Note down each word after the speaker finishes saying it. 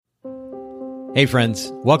Hey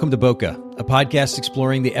friends, welcome to Bokeh, a podcast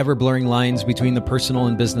exploring the ever-blurring lines between the personal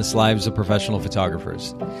and business lives of professional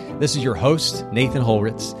photographers. This is your host, Nathan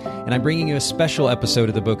Holritz, and I'm bringing you a special episode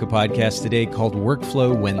of the Bokeh podcast today called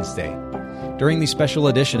Workflow Wednesday. During these special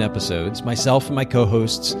edition episodes, myself and my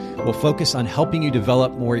co-hosts will focus on helping you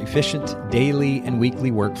develop more efficient daily and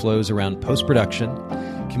weekly workflows around post-production,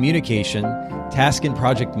 communication, task and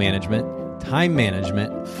project management, time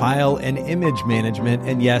management, file and image management,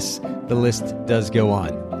 and yes, the list does go on.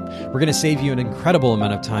 We're going to save you an incredible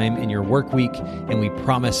amount of time in your work week, and we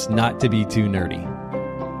promise not to be too nerdy.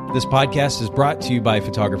 This podcast is brought to you by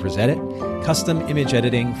Photographers Edit, custom image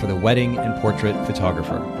editing for the wedding and portrait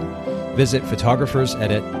photographer. Visit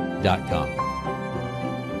photographersedit.com.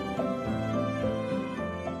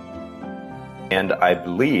 And I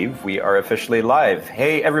believe we are officially live.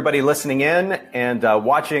 Hey, everybody listening in and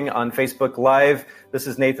watching on Facebook Live. This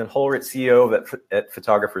is Nathan Holritz, CEO at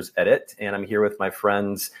Photographers Edit, and I'm here with my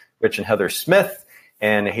friends Rich and Heather Smith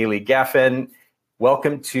and Haley Gaffin.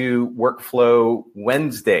 Welcome to Workflow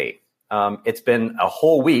Wednesday. It's been a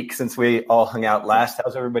whole week since we all hung out last.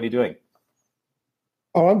 How's everybody doing?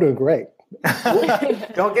 Oh, I'm doing great.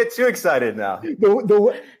 Don't get too excited now.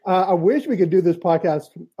 I wish we could do this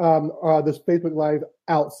podcast, this Facebook Live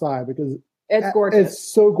outside because it's gorgeous. It's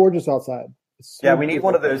so gorgeous outside. Yeah, we need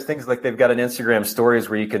one of those things like they've got an Instagram stories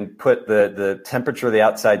where you can put the temperature, the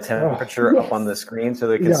outside temperature up on the screen so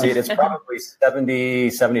they can see it. It's probably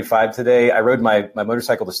 70, 75 today. I rode my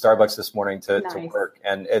motorcycle to Starbucks this morning to work,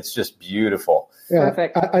 and it's just beautiful. Yeah,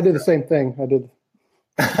 perfect. I did the same thing. I did.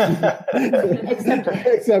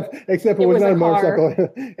 except it was not a motorcycle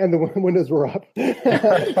and the windows were up.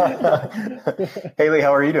 Haley,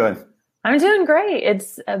 how are you doing? I'm doing great.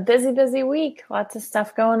 It's a busy week. Lots of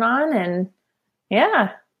stuff going on, and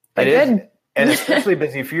yeah, it good. Is, and especially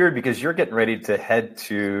busy for you because you're getting ready to head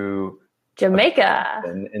to Jamaica.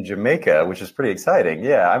 In Jamaica, which is pretty exciting.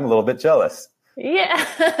 Yeah, I'm a little bit jealous.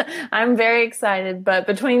 Yeah, I'm very excited. But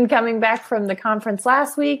between coming back from the conference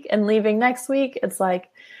last week and leaving next week, it's like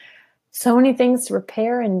so many things to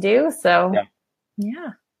repair and do. So,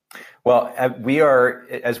 yeah. Well, we are,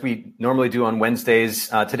 as we normally do on Wednesdays,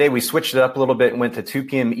 today we switched it up a little bit and went to 2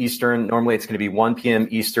 p.m. Eastern. Normally it's going to be 1 p.m.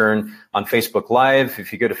 Eastern on Facebook Live.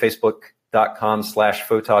 If you go to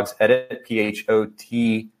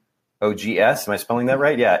facebook.com/photogsedit, PHOTOGS, am I spelling that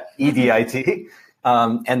right? Yeah, EDIT.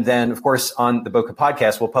 And then, of course, on the Bokeh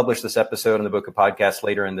podcast, we'll publish this episode on the Bokeh podcast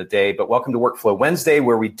later in the day. But welcome to Workflow Wednesday,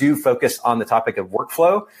 where we do focus on the topic of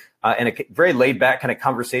workflow in a very laid-back kind of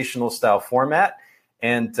conversational style format.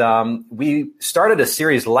 And we started a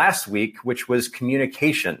series last week, which was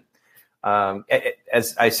communication.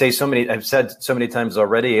 As I've said so many times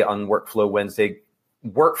already on Workflow Wednesday,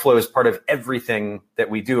 workflow is part of everything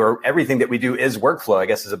that we do, or everything that we do is workflow, I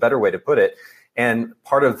guess is a better way to put it. And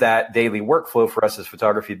part of that daily workflow for us as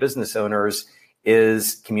photography business owners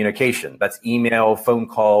is communication. That's email, phone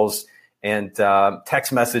calls, and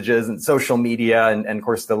text messages and social media. And of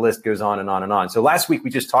course, the list goes on and on and on. So last week, we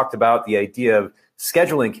just talked about the idea of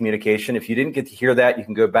scheduling communication. If you didn't get to hear that, you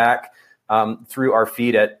can go back through our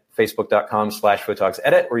feed at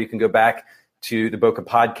facebook.com/photogsedit, or you can go back to the Bokeh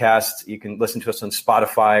podcast. You can listen to us on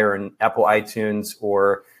Spotify or on Apple iTunes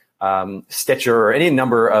or Stitcher or any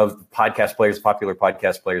number of podcast players, popular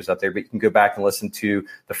podcast players out there. But you can go back and listen to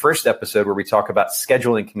the first episode where we talk about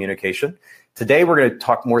scheduling communication. Today, we're going to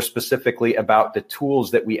talk more specifically about the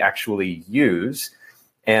tools that we actually use.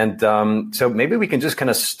 And so maybe we can just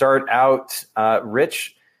kind of start out,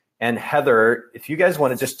 Rich and Heather, if you guys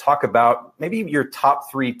want to just talk about maybe your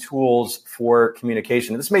top 3 tools for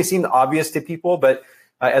communication. This may seem obvious to people, but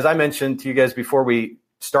as I mentioned to you guys before we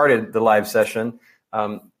started the live session,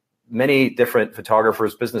 many different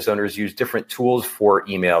photographers, business owners use different tools for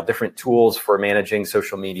email, different tools for managing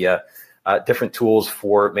social media, different tools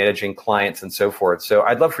for managing clients and so forth. So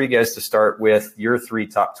I'd love for you guys to start with your 3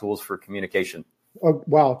 top tools for communication. Oh,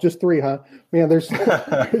 wow. Just 3, huh? Man, there's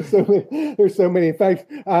so many. In fact,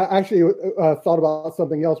 I actually thought about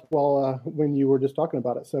something else when you were just talking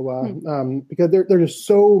about it. So because there's just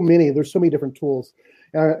so many, there's so many different tools.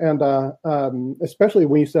 And especially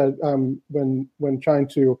when you said when trying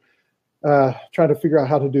to figure out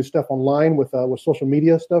how to do stuff online with social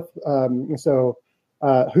media stuff. So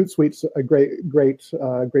Hootsuite's a great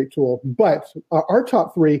tool. But our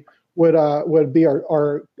top 3 would be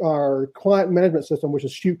our client management system, which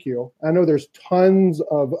is ShootQ. I know there's tons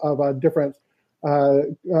of different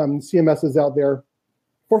CMSs out there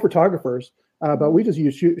for photographers, but we just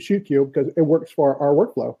use ShootQ because it works for our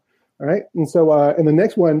workflow. All right, and so and the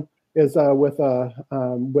next one is with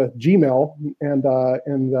Gmail,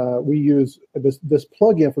 and we use this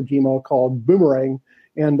plugin for Gmail called Boomerang.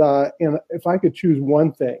 And if I could choose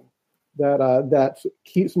one thing that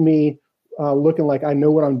keeps me looking like I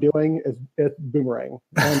know what I'm doing, it's Boomerang.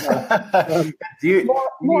 And, do you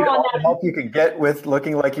need all the help you can get with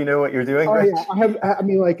looking like you know what you're doing? Oh yeah, I have. I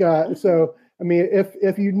mean, like so. I mean,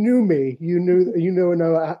 if you knew me,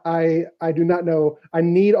 no, I do not know. I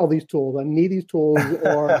need all these tools. I need these tools,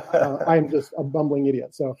 or I'm just a bumbling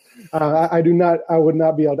idiot. So I would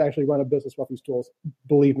not be able to actually run a business without these tools.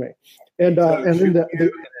 Believe me. And then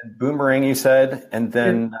the Boomerang, you said, and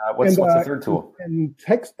then what's the third tool? And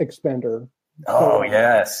Text Expander. Oh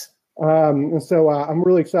yes. And so I'm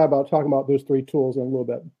really excited about talking about those three tools in a little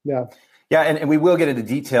bit. Yeah. Yeah, and we will get into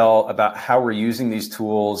detail about how we're using these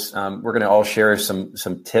tools. We're going to all share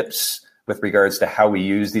some tips with regards to how we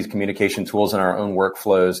use these communication tools in our own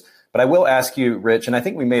workflows. But I will ask you, Rich, and I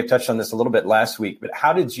think we may have touched on this a little bit last week, but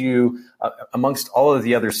how did you, amongst all of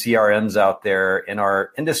the other CRMs out there in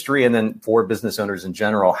our industry and then for business owners in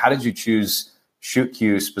general, how did you choose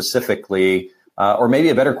ShootQ specifically? Or maybe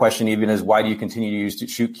a better question even is, why do you continue to use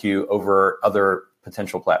ShootQ over other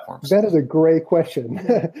potential platforms? That is a great question.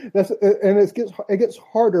 And it gets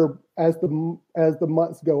harder as the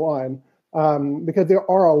months go on, because there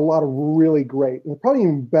are a lot of really great and probably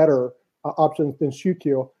even better options than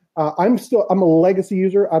ShootQ. I'm a legacy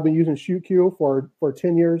user. I've been using ShootQ for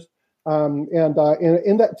 10 years, and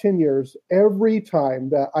in that 10 years, every time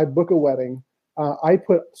that I book a wedding, I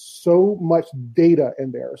put so much data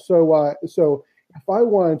in there. So if I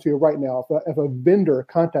wanted to right now, if a vendor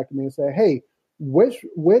contacted me and say, hey, which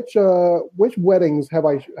weddings have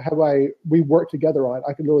we worked together on?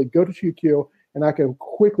 I can really go to ShootQ and I can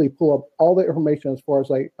quickly pull up all the information as far as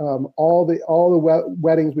like all the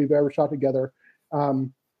weddings we've ever shot together.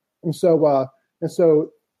 And so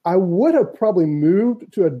I would have probably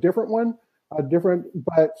moved to a different one,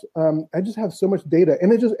 but I just have so much data,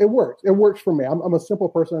 and it works. It works for me. I'm a simple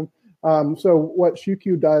person. So what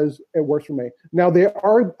ShootQ does, it works for me. Now they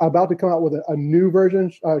are about to come out with a new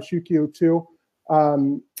version, ShootQ 2.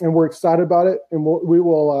 And we're excited about it, and we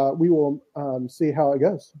will see how it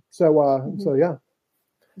goes. So yeah.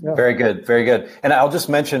 Very good, very good. And I'll just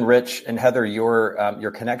mention, Rich and Heather,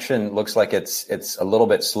 your connection looks like it's a little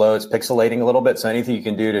bit slow. It's pixelating a little bit. So anything you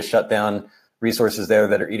can do to shut down resources there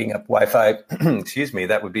that are eating up Wi-Fi, excuse me,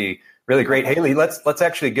 that would be really great. Haley, let's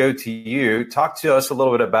actually go to you. Talk to us a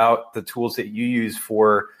little bit about the tools that you use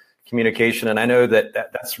for communication. And I know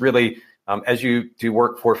that's really as you do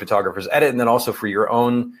work for Photographers Edit, and then also for your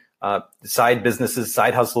own side businesses,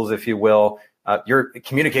 side hustles, if you will, your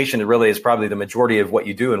communication really is probably the majority of what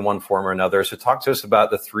you do in one form or another. So talk to us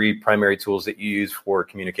about the three primary tools that you use for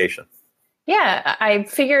communication. Yeah, I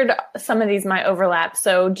figured some of these might overlap.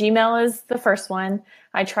 So Gmail is the first one.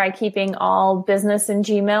 I try keeping all business in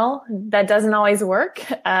Gmail. That doesn't always work.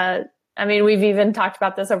 I mean, we've even talked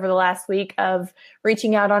about this over the last week of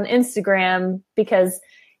reaching out on Instagram, because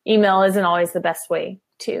email isn't always the best way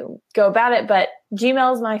to go about it, but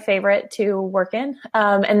Gmail is my favorite to work in.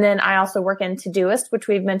 And then I also work in Todoist, which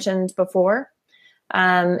we've mentioned before.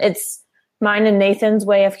 It's mine and Nathan's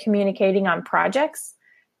way of communicating on projects.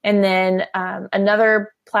 And then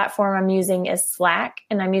another platform I'm using is Slack,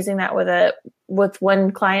 and I'm using that with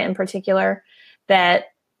one client in particular that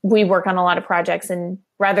we work on a lot of projects. And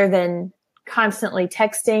rather than constantly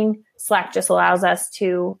texting, Slack just allows us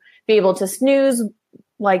to be able to snooze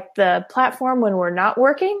like the platform when we're not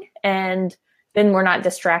working, and then we're not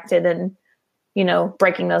distracted and,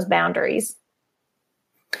 breaking those boundaries.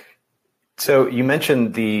 So you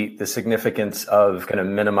mentioned the significance of kind of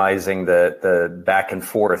minimizing the back and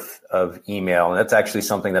forth of email. And that's actually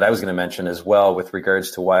something that I was going to mention as well with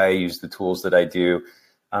regards to why I use the tools that I do.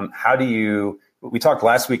 We talked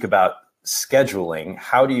last week about scheduling.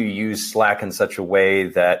 How do you use Slack in such a way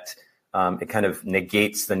that it kind of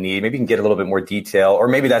negates the need? Maybe you can get a little bit more detail, or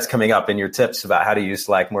maybe that's coming up in your tips about how to use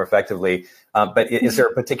Slack more effectively. But is there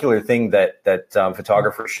a particular thing that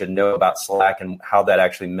photographers should know about Slack and how that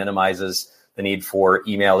actually minimizes the need for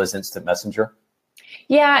email as instant messenger?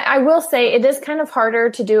 Yeah, I will say it is kind of harder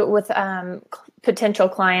to do it with potential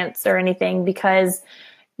clients or anything, because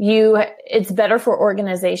it's better for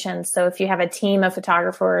organizations. So if you have a team of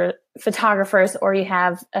photographers, or you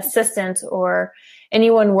have assistants or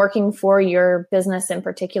anyone working for your business in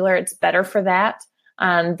particular, it's better for that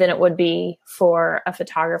than it would be for a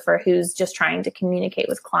photographer who's just trying to communicate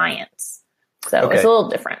with clients. So It's a little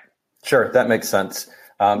different. Sure, that makes sense.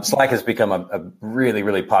 Slack has become a really,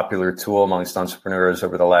 really popular tool amongst entrepreneurs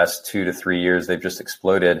over the last 2 to 3 years. They've just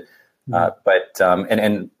exploded.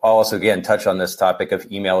 And I'll also, again, touch on this topic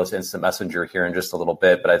of email as instant messenger here in just a little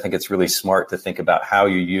bit, but I think it's really smart to think about how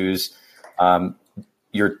you use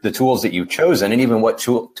the tools that you've chosen, and even what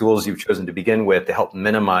tools you've chosen to begin with, to help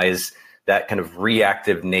minimize that kind of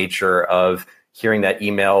reactive nature of hearing that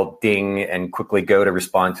email ding and quickly go to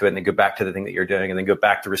respond to it, and then go back to the thing that you're doing, and then go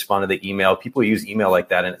back to respond to the email. People use email like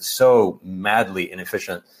that, and it's so madly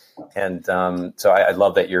inefficient. And so I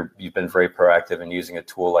love that you've been very proactive in using a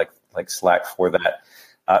tool like Slack for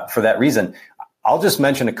that reason. I'll just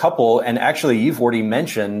mention a couple, and actually you've already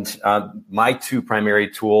mentioned my two primary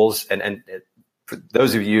tools, and for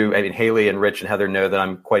those of you, I mean, Haley and Rich and Heather know that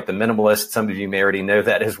I'm quite the minimalist. Some of you may already know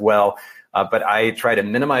that as well. But I try to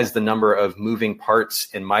minimize the number of moving parts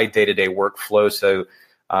in my day-to-day workflow so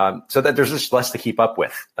that there's just less to keep up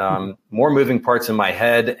with. More moving parts in my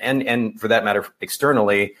head and for that matter,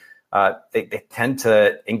 externally, they tend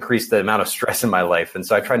to increase the amount of stress in my life. And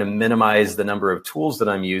so I try to minimize the number of tools that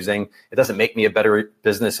I'm using. It doesn't make me a better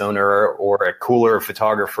business owner or a cooler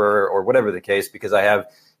photographer or whatever the case, because I have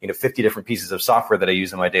 50 different pieces of software that I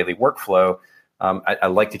use in my daily workflow. I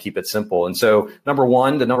like to keep it simple. And so the number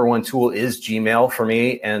one tool is Gmail for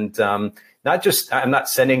me. And I'm not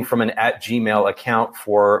sending from an @Gmail account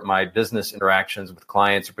for my business interactions with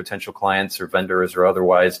clients or potential clients or vendors or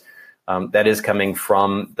otherwise. That is coming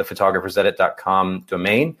from the photographersedit.com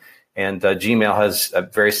domain. And Gmail has a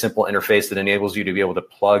very simple interface that enables you to be able to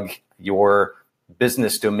plug your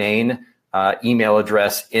business domain email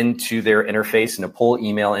address into their interface and to pull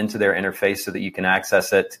email into their interface so that you can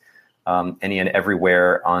access it any and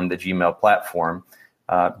everywhere on the Gmail platform.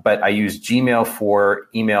 But I use Gmail for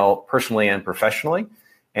email personally and professionally.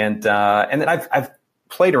 And then I've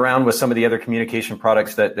played around with some of the other communication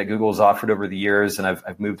products that Google's offered over the years, and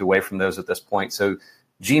I've moved away from those at this point. So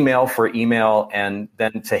Gmail for email, and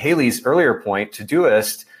then to Haley's earlier point,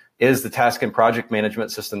 Todoist is the task and project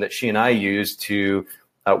management system that she and I use to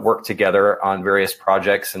work together on various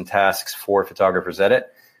projects and tasks for Photographer's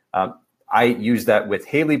Edit. I use that with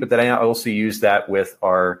Haley, but then I also use that with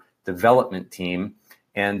our development team.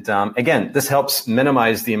 And again, this helps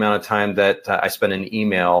minimize the amount of time that I spend in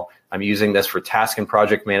email. I'm using this for task and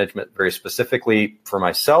project management very specifically for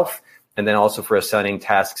myself, and then also for assigning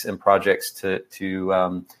tasks and projects to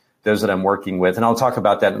those that I'm working with. And I'll talk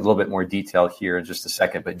about that in a little bit more detail here in just a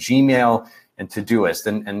second. But Gmail and Todoist.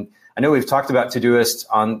 And I know we've talked about Todoist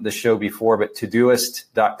on the show before, but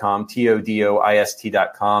Todoist.com,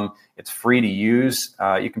 Todoist.com. It's free to use.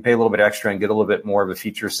 You can pay a little bit extra and get a little bit more of a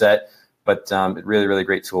feature set, but really, really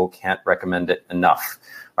great tool. Can't recommend it enough.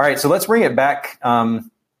 All right, so let's bring it back.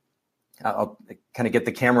 I'll kind of get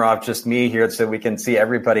the camera off just me here so we can see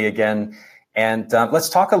everybody again. And let's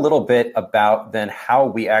talk a little bit about then how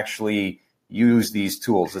we actually use these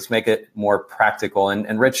tools. Let's make it more practical.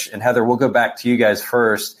 And Rich and Heather, we'll go back to you guys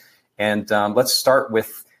first. And let's start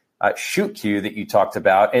with ShootQ that you talked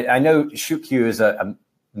about. I know ShootQ is a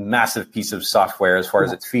massive piece of software as far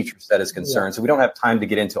as its feature set is concerned. So we don't have time to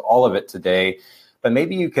get into all of it today, but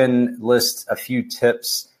maybe you can list a few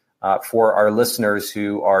tips for our listeners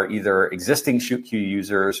who are either existing ShootQ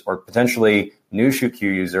users or potentially new ShootQ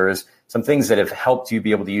users, some things that have helped you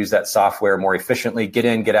be able to use that software more efficiently, get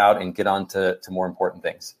in, get out, and get on to more important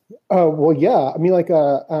things. Well, yeah. I mean, like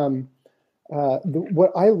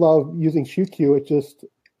what I love using ShootQ,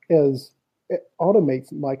 it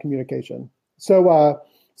automates my communication. So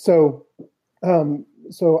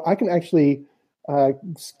I can actually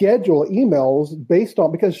schedule emails based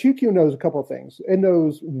on, because ShootQ knows a couple of things. It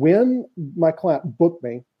knows when my client booked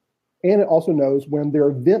me, and it also knows when their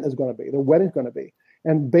event is going to be, their wedding is going to be.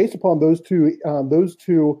 And based upon those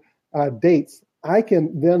two dates, I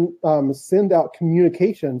can then send out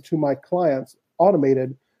communication to my clients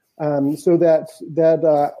automated, so that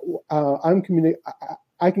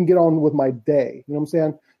I can get on with my day. You know what I'm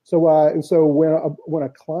saying? So when a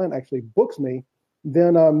client actually books me,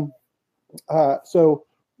 then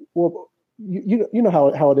you know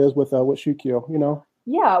how it is with ShootQ, you know?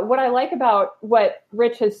 Yeah. What I like about what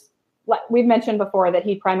Rich has, we've mentioned before that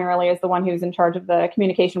he primarily is the one who's in charge of the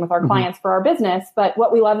communication with our clients for our business. But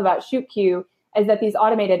what we love about ShootQ is that these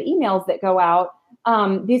automated emails that go out,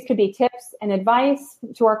 these could be tips and advice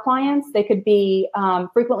to our clients. They could be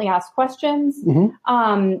frequently asked questions.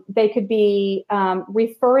 They could be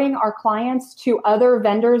referring our clients to other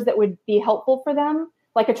vendors that would be helpful for them,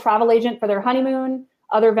 like a travel agent for their honeymoon,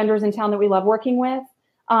 other vendors in town that we love working with.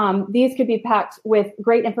 These could be packed with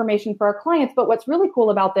great information for our clients. But what's really cool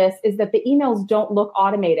about this is that the emails don't look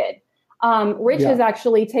automated. Rich has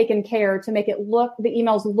actually taken care to make the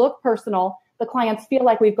emails look personal. The clients feel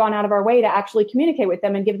like we've gone out of our way to actually communicate with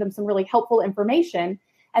them and give them some really helpful information.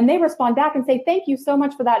 And they respond back and say, thank you so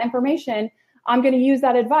much for that information. I'm going to use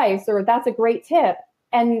that advice, or that's a great tip.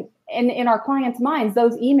 And in our clients' minds,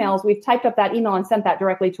 those emails, we've typed up that email and sent that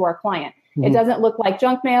directly to our client. Mm-hmm. It doesn't look like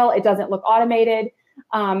junk mail. It doesn't look automated.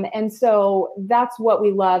 And so that's what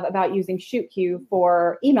we love about using ShootQ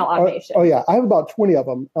for email automation. Oh yeah. I have about 20 of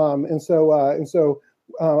them. When you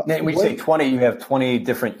say 20, you have 20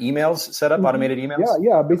 different emails set up, automated emails?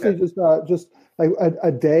 Yeah. Basically just like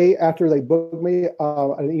a day after they book me,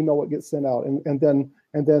 an email would get sent out. And then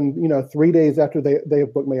 3 days after they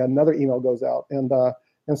have booked me, another email goes out. And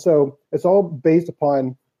so it's all based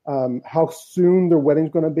upon how soon their wedding's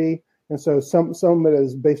going to be. And so some of it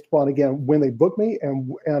is based upon, again, when they book me,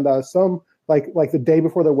 and some like the day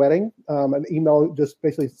before their wedding, an email just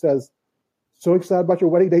basically says, so excited about your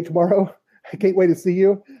wedding day tomorrow. I can't wait to see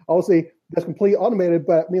you. Obviously, that's completely automated,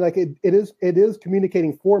 but I mean, like it is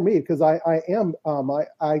communicating for me, because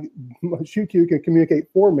ShootQ can communicate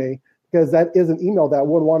for me, because that is an email that I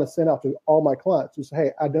would want to send out to all my clients. Just,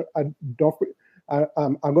 hey, I'm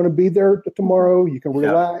going to be there tomorrow. You can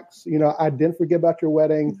relax. I didn't forget about your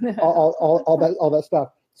wedding. all that stuff.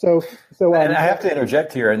 So, and I have to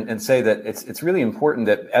interject here and say that it's really important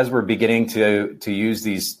that as we're beginning to use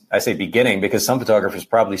these, I say beginning because some photographers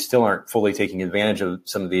probably still aren't fully taking advantage of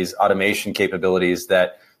some of these automation capabilities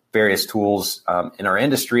that various tools in our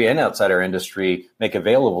industry and outside our industry make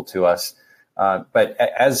available to us. But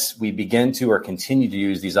as we begin to or continue to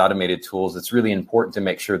use these automated tools, it's really important to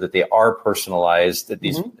make sure that they are personalized, that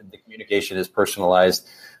the communication is personalized,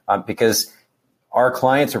 because our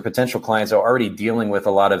clients or potential clients are already dealing with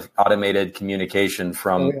a lot of automated communication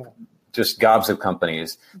from just gobs of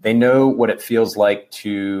companies. They know what it feels like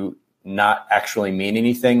to not actually mean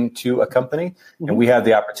anything to a company. And we have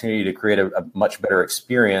the opportunity to create a much better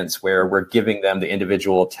experience where we're giving them the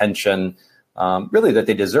individual attention really that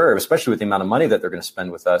they deserve, especially with the amount of money that they're going to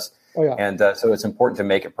spend with us. And so it's important to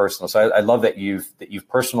make it personal. So I love that you've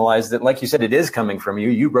personalized it. Like you said, it is coming from you.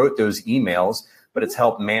 You wrote those emails, but it's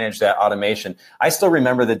helped manage that automation. I still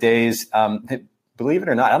remember the days, believe it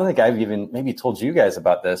or not, I don't think I've even maybe told you guys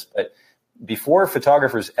about this, but before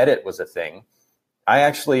Photographers Edit was a thing, I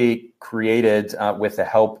actually created with the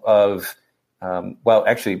help of,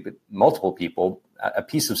 multiple people, a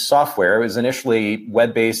piece of software. It was initially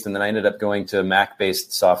web-based, and then I ended up going to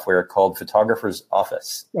Mac-based software called Photographer's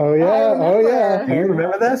Office. Oh, yeah. Do you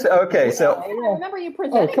remember this? Okay, so... I remember you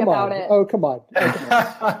presenting about it. Oh, come on.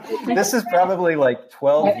 This is probably like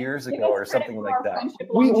 12 years ago or something like that.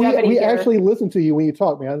 We actually listened to you when you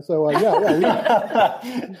talk, man. So,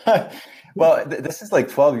 Well, this is like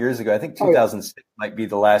 12 years ago. I think 2006 might be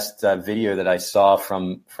the last video that I saw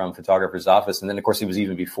from Photographer's Office. And then, of course, it was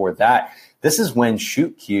even before that. This is when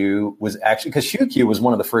ShootQ was actually, because ShootQ was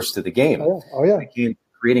one of the first to the game.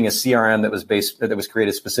 Creating a CRM that was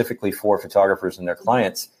created specifically for photographers and their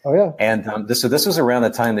clients. And so this was around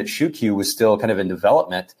the time that ShootQ was still kind of in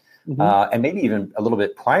development. And maybe even a little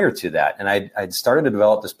bit prior to that. And I'd started to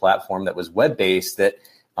develop this platform that was web-based that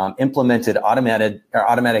implemented automatic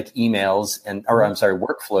emails and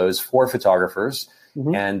workflows for photographers.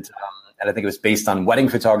 And I think it was based on wedding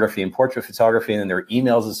photography and portrait photography, and then there were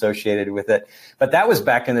emails associated with it. But that was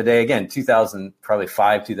back in the day, again,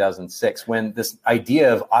 2005, 2006, when this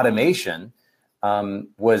idea of automation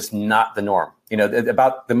was not the norm.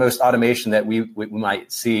 About the most automation that we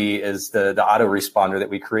might see is the autoresponder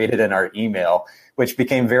that we created in our email, which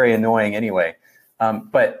became very annoying anyway.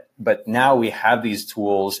 But now we have these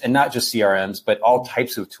tools, and not just CRMs, but all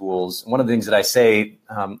types of tools. One of the things that I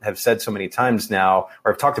have said so many times now,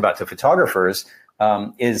 or I've talked about to photographers,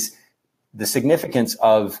 is the significance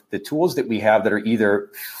of the tools that we have that are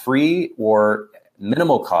either free or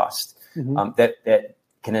minimal cost, that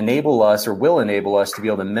can enable us or will enable us to be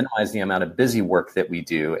able to minimize the amount of busy work that we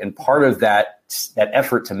do. And part of that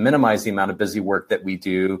effort to minimize the amount of busy work that we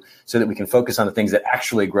do so that we can focus on the things that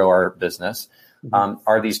actually grow our business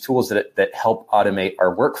are these tools that help automate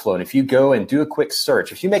our workflow. And if you go and do a quick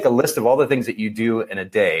search, if you make a list of all the things that you do in a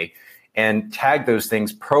day and tag those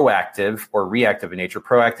things proactive or reactive in nature,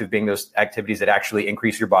 proactive being those activities that actually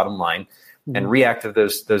increase your bottom line, and reactive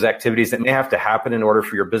those activities that may have to happen in order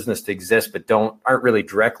for your business to exist, but aren't really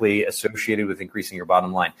directly associated with increasing your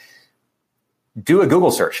bottom line. Do a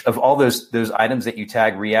Google search of all those items that you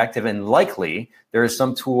tag reactive, and likely there is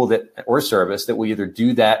some tool or service that will either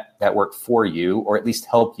do that work for you or at least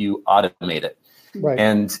help you automate it. Right.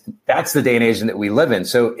 And that's the day and age that we live in.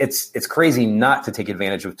 So it's crazy not to take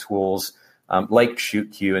advantage of tools like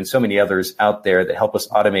ShootQ and so many others out there that help us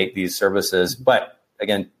automate these services. But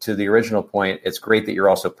again, to the original point, it's great that you're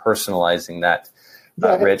also personalizing that,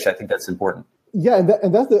 Rich. I think that's important. Yeah,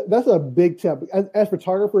 and that's a big tip. As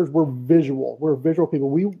photographers, we're visual. We're visual people.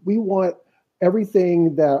 We want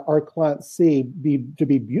everything that our clients see to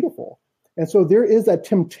be beautiful. And so there is a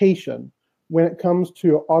temptation when it comes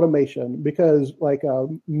to automation, because like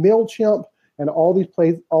MailChimp and all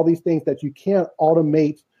these things that you can't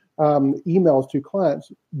automate emails to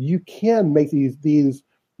clients, you can make these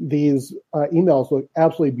emails look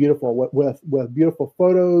absolutely beautiful with beautiful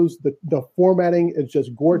photos. The formatting is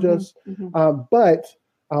just gorgeous. But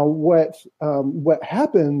what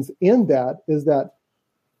happens in that is that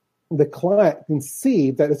the client can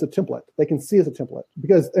see that it's a template. They can see it's a template,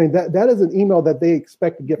 because that is an email that they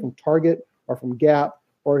expect to get from Target or from Gap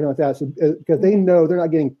or anything like that. So, because they know they're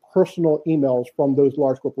not getting personal emails from those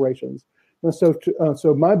large corporations. And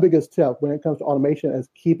so my biggest tip when it comes to automation is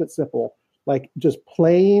keep it simple, like just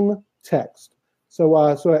plain text. So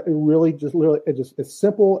it really it's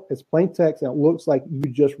simple. It's plain text, and it looks like you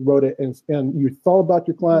just wrote it, and you thought about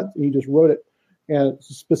your clients, and you just wrote it, and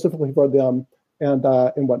specifically for them. And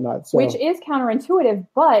whatnot. So, which is counterintuitive,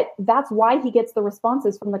 but that's why he gets the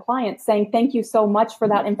responses from the clients saying, "Thank you so much for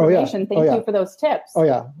that information. Thank you for those tips."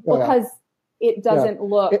 Because it doesn't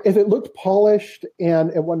look. If it looked polished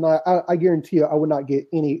and whatnot, I guarantee you, I would not get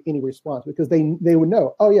any response, because they would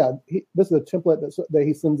know. Oh yeah, this is a template that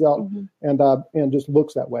he sends out, and just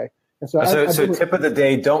looks that way. And so tip of the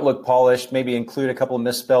day: don't look polished. Maybe include a couple of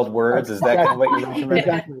misspelled words. Is that kind of what you recommend?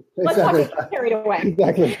 Exactly. Let's not get carried away.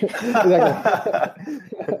 Exactly.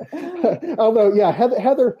 Although, yeah,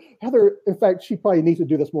 Heather, in fact, she probably needs to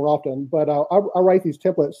do this more often. But I write these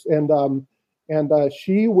templates, and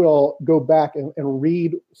she will go back and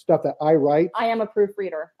read stuff that I write. I am a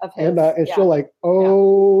proofreader of his. And she'll like,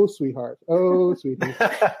 sweetheart, sweetie.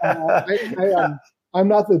 I'm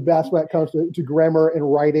not the best when it comes to grammar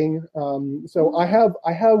and writing. So I have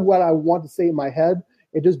what I want to say in my head.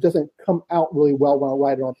 It just doesn't come out really well when I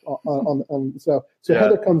write it on. So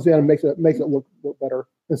Heather comes in and makes it look better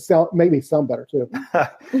and make me sound better too.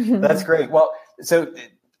 That's great. Well, so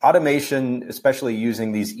automation, especially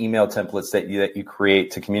using these email templates that you create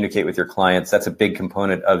to communicate with your clients, that's a big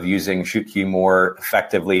component of using ShootQ more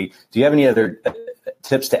effectively. Do you have any other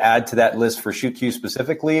tips to add to that list for ShootQ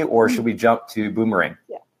specifically, or should we jump to Boomerang?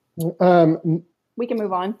 Yeah. We can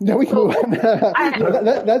move on. No, we can move on.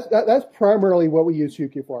 That's primarily what we use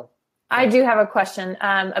ShootQ for. I do have a question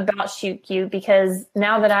about ShootQ, because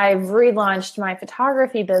now that I've relaunched my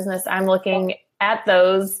photography business, I'm looking at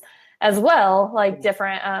those as well, like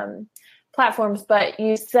different platforms. But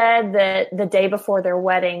you said that the day before their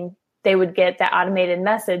wedding, they would get that automated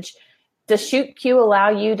message. Does ShootQ allow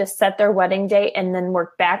you to set their wedding date and then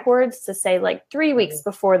work backwards to say like 3 weeks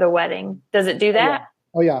before the wedding? Does it do that?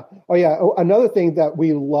 Oh yeah. Another thing that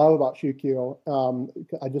we love about ShootQ,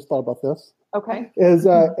 I just thought about this. Okay. Is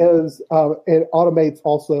it automates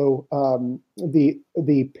also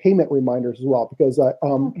the payment reminders as well, because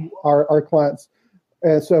our clients.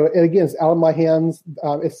 So again, it's out of my hands.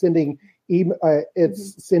 It's sending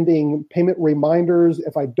sending payment reminders.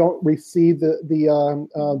 If I don't receive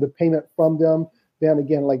the payment from them, then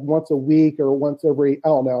again, like once a week or once every, I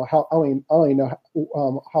don't know how, I don't even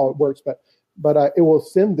know how it works, but it will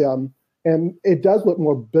send them, and it does look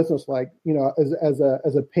more business-like, as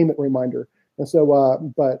a payment reminder. And so,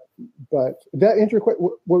 but that answer your question?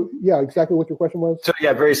 Yeah, exactly what your question was. So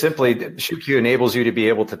yeah, very simply, ShootQ enables you to be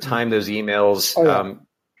able to time those emails,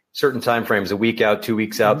 certain time frames, a week out, 2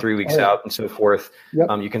 weeks out, 3 weeks out, and so forth. Yep.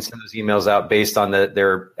 You can send those emails out based on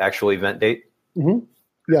their actual event date. Mm-hmm.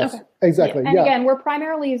 Yes, exactly. And again, we're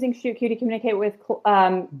primarily using ShootQ to communicate with,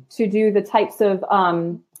 to do the types of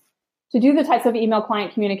email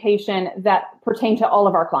client communication that pertain to all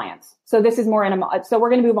of our clients. So this is more so we're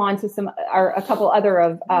going to move on to a couple other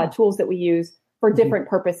of tools that we use for different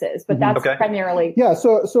purposes, but that's primarily. Yeah.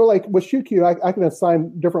 So like with ShootQ, I can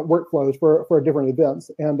assign different workflows for different events.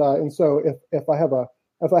 And so if I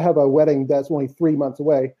have a wedding that's only 3 months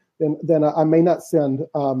away, then I may not send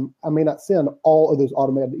all of those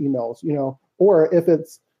automated emails, or if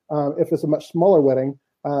it's a much smaller wedding,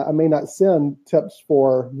 I may not send tips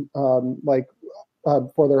for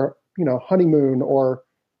for their honeymoon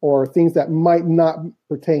or things that might not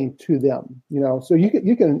pertain to them. So you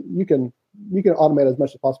can automate as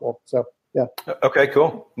much as possible. So yeah. Okay,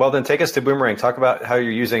 cool. Well, then take us to Boomerang. Talk about how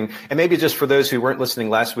you're using, and maybe just for those who weren't listening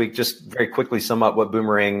last week, just very quickly sum up what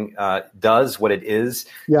Boomerang does, what it is,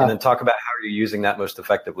 and then talk about how you're using that most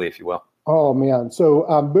effectively, if you will. Oh man. So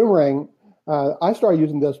Boomerang, I started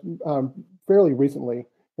using this fairly recently.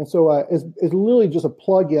 And so it's literally just a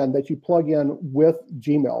plug-in that you plug in with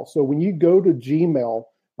Gmail. So when you go to Gmail,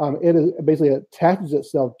 it basically attaches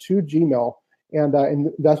itself to Gmail,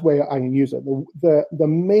 and that's the way I can use it. The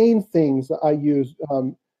main things that I use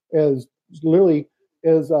is literally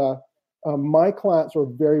is my clients are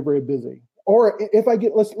very, very busy. Or if I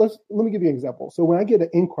get, let me give you an example. So when I get an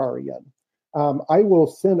inquiry in, I will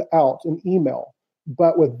send out an email.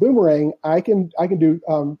 But with Boomerang, I can do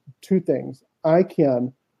two things. I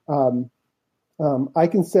can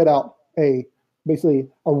set out basically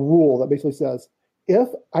a rule that basically says, if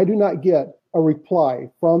I do not get a reply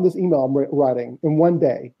from this email I'm writing in one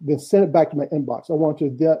day, then send it back to my inbox. I want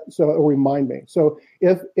to so it'll remind me. So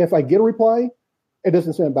if I get a reply, it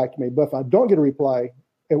doesn't send it back to me. But if I don't get a reply,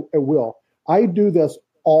 it will. I do this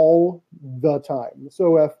all the time.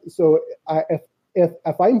 So if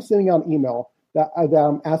I'm sending out an email that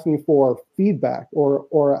I'm asking for feedback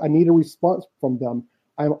or I need a response from them,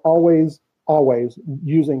 I'm always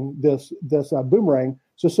using this Boomerang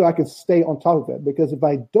just so I can stay on top of it. Because if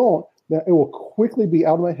I don't, then it will quickly be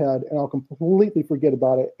out of my head and I'll completely forget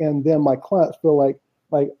about it. And then my clients feel like,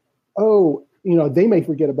 oh, they may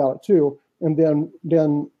forget about it too. And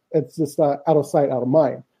then it's just out of sight, out of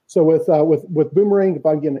mind. So with Boomerang, if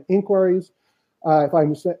I'm getting inquiries, if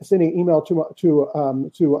I'm sending an email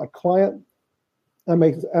to a client,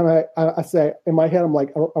 I say in my head, I'm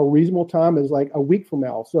like a reasonable time is like a week from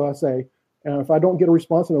now. So I say, if I don't get a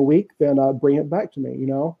response in a week, then bring it back to me.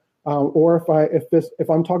 Or if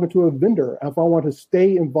I'm talking to a vendor, if I want to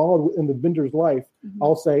stay involved in the vendor's life,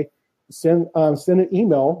 I'll say send an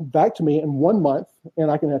email back to me in 1 month,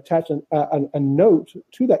 and I can attach a note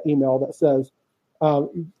to that email that says,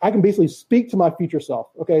 I can basically speak to my future self.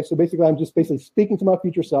 Okay, so basically, I'm just basically speaking to my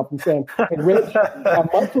future self and saying, "Hey, Rich, a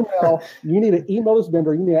month from now, you need to email this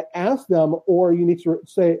vendor. You need to ask them, or you need to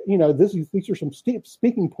say, these are some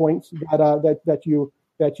speaking points that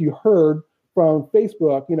you heard from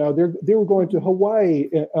Facebook. They were going to Hawaii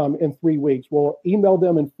in 3 weeks. Well, email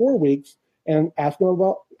them in 4 weeks and ask them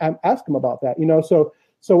about that.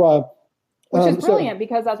 Which is brilliant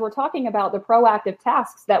because as we're talking about the proactive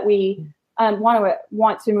tasks that we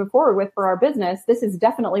want to move forward with for our business, this is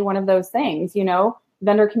definitely one of those things,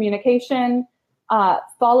 vendor communication,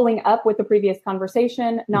 following up with the previous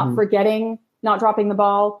conversation, not forgetting, not dropping the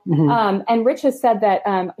ball. And Rich has said that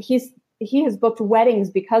he has booked weddings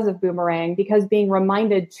because of Boomerang, because being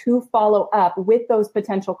reminded to follow up with those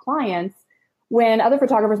potential clients when other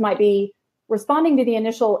photographers might be responding to the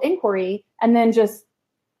initial inquiry and then just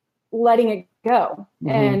letting it go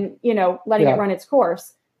and, letting it run its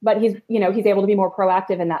course. But he's able to be more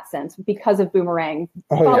proactive in that sense because of Boomerang.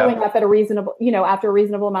 Following up at a reasonable, after a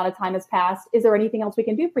reasonable amount of time has passed, is there anything else we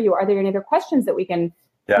can do for you? Are there any other questions that we can,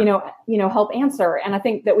 help answer? And I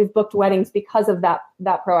think that we've booked weddings because of that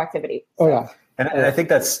proactivity. So. Oh yeah. And I think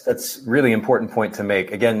that's really important point to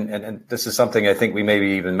make. Again, and this is something I think we maybe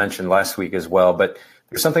even mentioned last week as well, but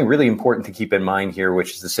there's something really important to keep in mind here,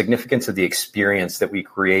 which is the significance of the experience that we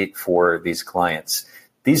create for these clients.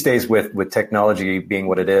 These days, with technology being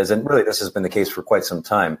what it is, and really this has been the case for quite some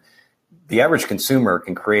time, the average consumer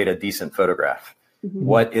can create a decent photograph.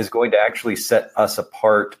 What is going to actually set us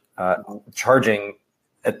apart, charging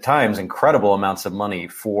at times incredible amounts of money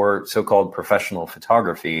for so-called professional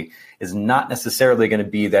photography, is not necessarily going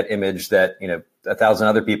to be that image that 1,000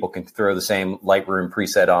 other people can throw the same Lightroom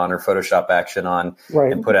preset on or Photoshop action on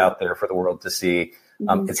and put out there for the world to see.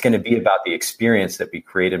 It's going to be about the experience that we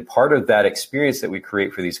create. And part of that experience that we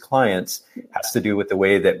create for these clients has to do with the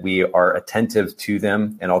way that we are attentive to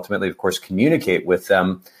them and ultimately, of course, communicate with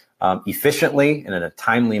them efficiently and in a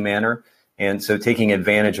timely manner. And so taking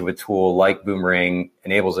advantage of a tool like Boomerang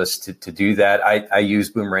enables us to do that. I use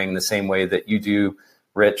Boomerang the same way that you do,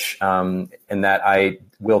 Rich, in that I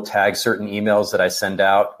will tag certain emails that I send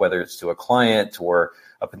out, whether it's to a client or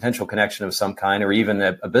a potential connection of some kind, or even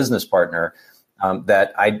a business partner.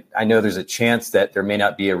 That I know there's a chance that there may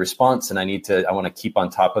not be a response, and I want to keep on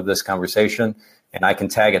top of this conversation, and I can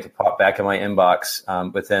tag it to pop back in my inbox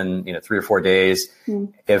within 3 or 4 days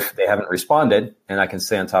if they haven't responded, and I can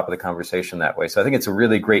stay on top of the conversation that way. So I think it's a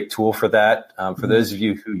really great tool for that. For those of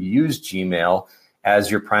you who use Gmail as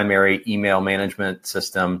your primary email management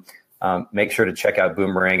system, make sure to check out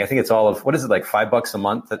Boomerang. I think it's all of, what is it, like $5 a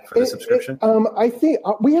month for the subscription? I think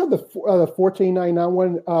we have the $14.99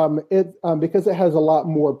 one. Because it has a lot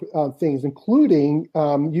more things, including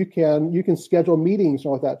you can schedule meetings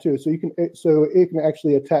and all that too. So it can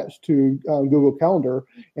actually attach to Google Calendar,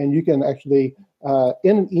 and you can actually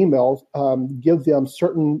in an email give them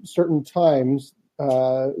certain times.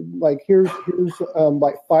 Like here's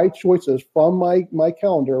like 5 choices from my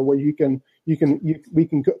calendar where we can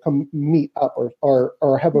come meet up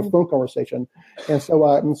or have a phone conversation, and so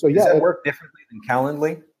yeah. Does that work differently than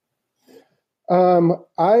Calendly?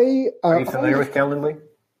 Are you familiar with Calendly?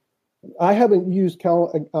 I haven't used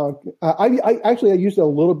Calendly. I used it a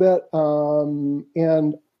little bit,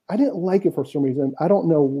 and I didn't like it for some reason. I don't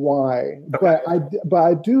know why, okay. but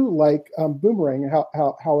I do like Boomerang,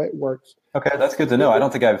 how it works. Okay, that's good to know. I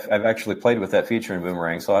don't think I've actually played with that feature in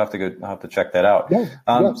Boomerang, so I'll have to check that out.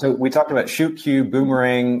 Yeah. So we talked about ShootQ,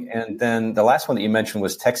 Boomerang, and then the last one that you mentioned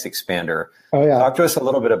was Text Expander. Oh yeah. Talk to us a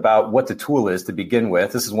little bit about what the tool is to begin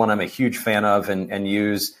with. This is one I'm a huge fan of and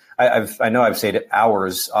use. I know I've saved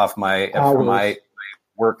hours off from my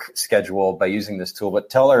work schedule by using this tool, but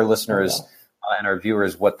tell our listeners and our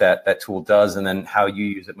viewers what that tool does and then how you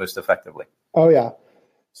use it most effectively. Oh, yeah.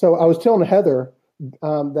 So I was telling Heather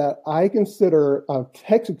that I consider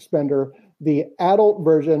Text Expander the adult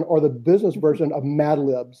version or the business version of Mad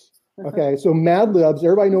Libs. Okay, so Mad Libs,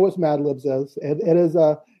 everybody knows what Mad Libs is. It is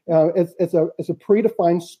it's a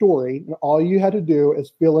predefined story, and all you had to do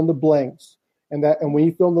is fill in the blanks. And when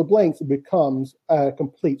you fill in the blanks, it becomes a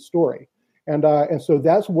complete story. And so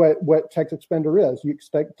that's what Text Expander is.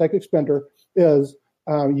 Text Expander is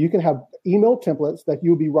you can have email templates that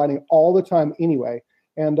you'll be writing all the time anyway.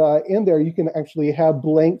 And in there, you can actually have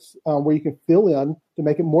blanks where you can fill in to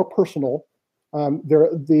make it more personal.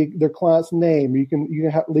 Their client's name. You can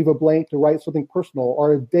leave a blank to write something personal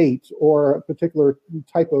or a date or a particular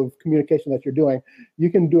type of communication that you're doing. You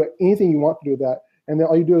can do anything you want to do with that. And then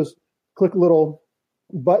all you do is click a little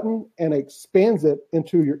button and it expands it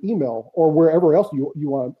into your email or wherever else you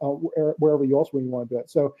want, wherever you also want to do it.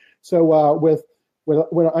 So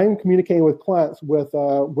when I'm communicating with clients with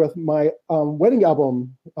my wedding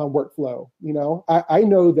album workflow, I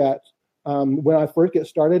know that when I first get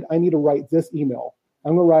started, I need to write this email.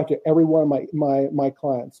 I'm going to write to every one of my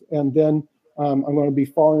clients, and then I'm going to be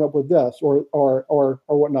following up with this or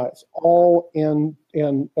whatnot. It's all in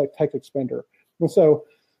Text Expander, and so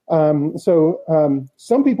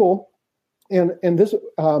some people, and this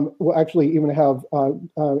will actually even have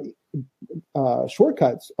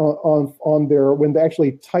shortcuts on their when they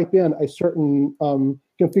actually type in a certain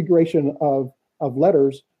configuration of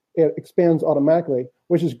letters, it expands automatically,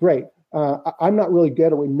 which is great. I'm not really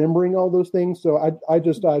good at remembering all those things, so I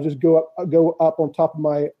just go up on top of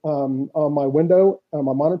my on my window on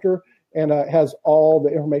my monitor, and it has all the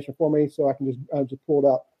information for me, so I can just pull it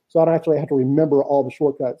up. So I don't actually have to remember all the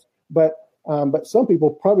shortcuts. But some people,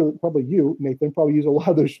 probably you, Nathan, probably use a lot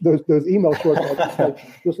of those email shortcuts,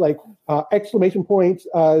 just like exclamation points,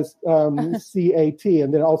 CAT,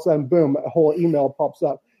 and then all of a sudden, boom, a whole email pops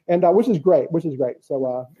up, and which is great.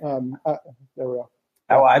 So there we go.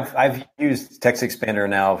 Oh, I've used Text Expander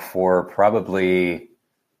now for probably,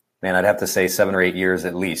 I'd have to say 7 or 8 years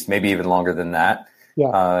at least, maybe even longer than that.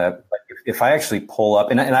 Yeah. If I actually pull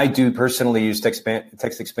up, and I do personally use Text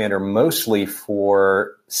Expander mostly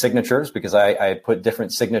for signatures because I put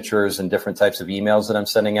different signatures and different types of emails that I'm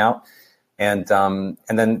sending out. And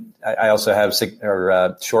then I also have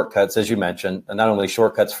shortcuts, as you mentioned, and not only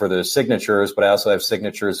shortcuts for those signatures, but I also have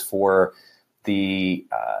signatures for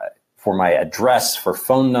for my address, for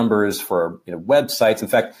phone numbers, for websites. In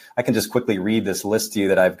fact, I can just quickly read this list to you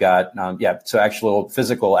that I've got. So actual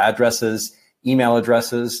physical addresses, email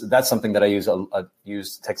addresses. That's something that I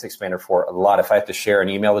use Text Expander for a lot. If I have to share an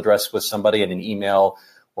email address with somebody in an email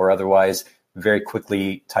or otherwise, very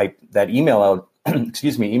quickly type that email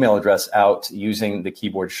address out using the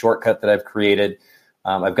keyboard shortcut that I've created.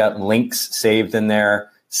 I've got links saved in there.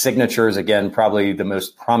 Signatures, again, probably the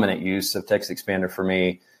most prominent use of Text Expander for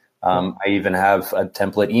me. I even have a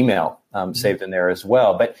template email saved in there as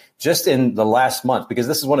well. But just in the last month, because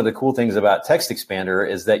this is one of the cool things about Text Expander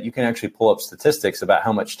is that you can actually pull up statistics about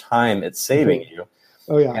how much time it's saving you.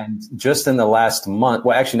 Oh, yeah. And just in the last month,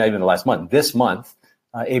 well, actually not even the last month, this month,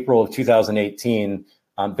 April of 2018,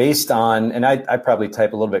 based on, and I probably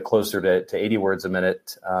type a little bit closer to 80 words a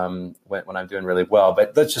minute when I'm doing really well,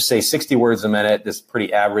 but let's just say 60 words a minute. This is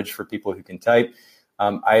pretty average for people who can type.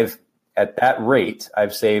 At that rate,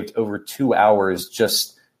 I've saved over 2 hours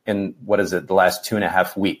just in, the last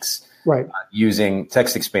 2.5 weeks, right? Using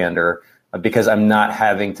Text Expander because I'm not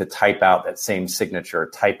having to type out that same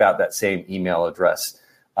signature, type out that same email address,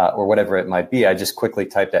 or whatever it might be. I just quickly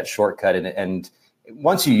type that shortcut and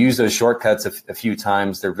once you use those shortcuts a few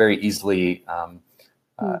times, they're very easly,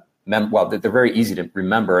 they're very easy to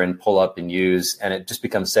remember and pull up and use, and it just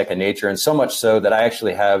becomes second nature. And so much so that I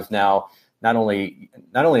actually have now, not only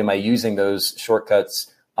am I using those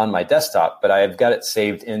shortcuts on my desktop, but I've got it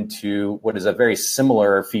saved into what is a very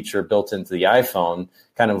similar feature built into the iPhone,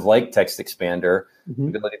 kind of like Text Expander, the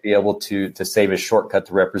ability to be able to save a shortcut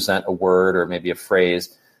to represent a word or maybe a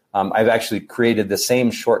phrase. I've actually created the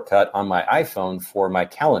same shortcut on my iPhone for my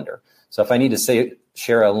calendar. So if I need to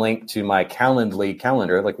share a link to my Calendly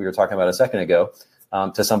calendar, like we were talking about a second ago,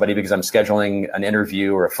 to somebody because I'm scheduling an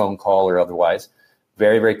interview or a phone call or otherwise,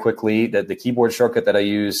 very, very quickly, the keyboard shortcut that I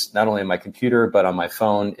use not only on my computer, but on my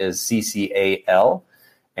phone is CCAL.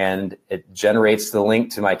 And it generates the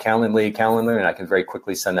link to my Calendly calendar, and I can very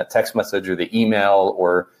quickly send that text message or the email,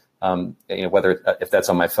 or whether if that's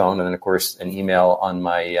on my phone, and then of course an email on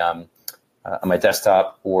my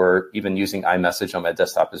desktop, or even using iMessage on my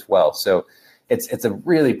desktop as well. So it's a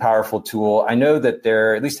really powerful tool. I know that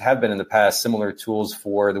there at least have been in the past similar tools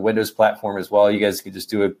for the Windows platform as well. You guys can just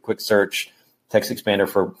do a quick search. Text Expander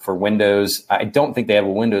for Windows. I don't think they have a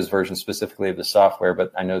Windows version specifically of the software,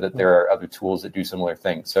 but I know that there are other tools that do similar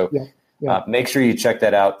things. So make sure you check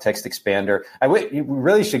that out, Text Expander. We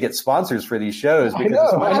really should get sponsors for these shows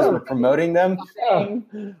because as much as we're promoting them. I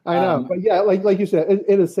know. But yeah, like you said,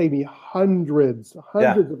 it has saved me hundreds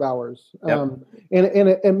of hours. And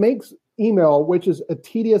it makes email, which is a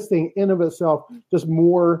tedious thing in of itself, just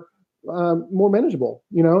more manageable,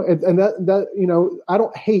 and that I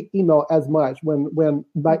don't hate email as much when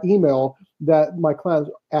my email that my clients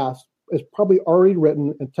ask is probably already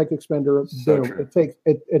written in Text Expander. So true.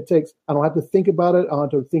 It takes, I don't have to think about it. I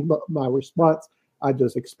don't have to think about my response. I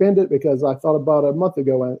just expend it because I thought about it a month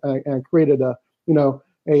ago and created a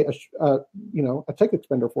Text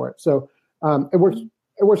Expander for it. So it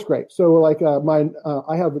works great. So like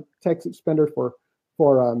I have a Text Expander for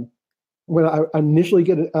when I initially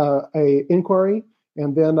get a inquiry,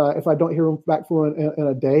 and then if I don't hear back from in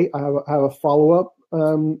a day, I have a follow up,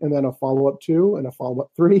 and then a follow up 2, and a follow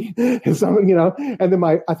up 3, and so and then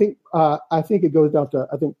I think it goes down to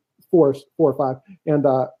 4 or 5, and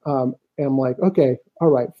I'm like, okay, all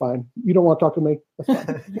right, fine. You don't want to talk to me? That's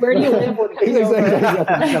fine. Where do you live?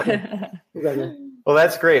 Exactly. Well,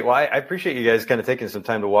 that's great. Well, I appreciate you guys kind of taking some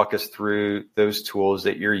time to walk us through those tools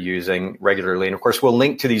that you're using regularly. And of course, we'll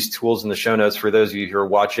link to these tools in the show notes for those of you who are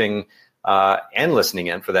watching and listening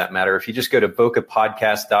in for that matter. If you just go to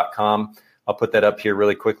bokehpodcast.com, I'll put that up here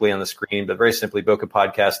really quickly on the screen, but very simply,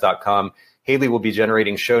 bokehpodcast.com. Haley will be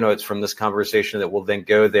generating show notes from this conversation that will then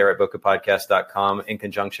go there at bokehpodcast.com in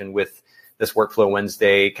conjunction with this Workflow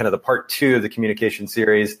Wednesday, kind of the part 2 of the communication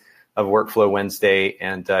series of Workflow Wednesday,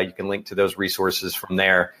 and you can link to those resources from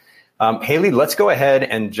there. Haley, let's go ahead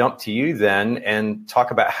and jump to you then and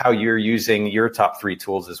talk about how you're using your top 3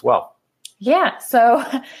 tools as well. Yeah, so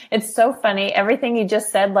it's so funny. Everything you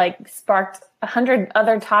just said sparked 100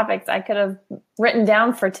 other topics I could have written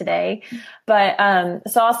down for today. But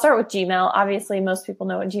so I'll start with Gmail. Obviously, most people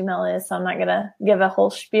know what Gmail is, so I'm not going to give a whole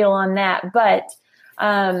spiel on that. But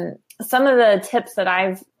some of the tips that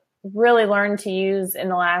I've really learned to use in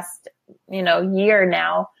the last, year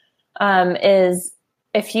now, is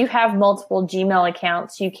if you have multiple Gmail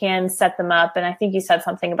accounts, you can set them up. And I think you said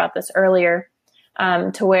something about this earlier,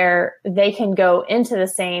 to where they can go into the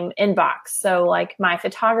same inbox. So like my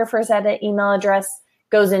photographer's edit email address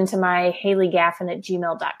goes into my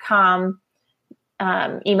haleygaffin@gmail.com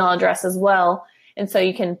email address as well. And so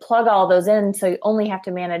you can plug all those in. So you only have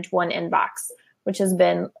to manage one inbox, which has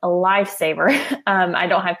been a lifesaver. I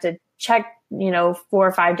don't have to check, 4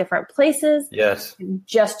 or 5 different places. Yes.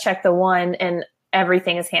 Just check the one and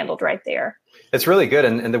everything is handled right there. It's really good.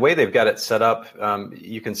 And the way they've got it set up,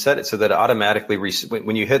 you can set it so that it automatically,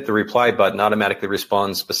 when you hit the reply button, automatically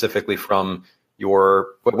responds specifically from your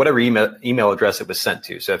whatever email address it was sent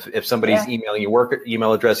to. So if somebody's emailing your work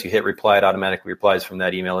email address, you hit reply, it automatically replies from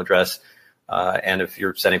that email address. And if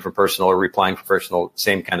you're sending from personal or replying from personal,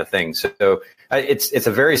 same kind of thing. So it's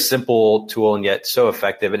a very simple tool and yet so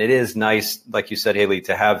effective. And it is nice, like you said, Haley,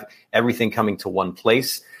 to have everything coming to one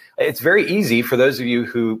place. It's very easy for those of you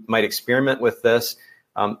who might experiment with this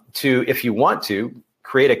to, if you want to,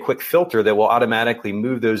 create a quick filter that will automatically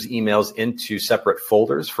move those emails into separate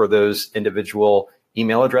folders for those individual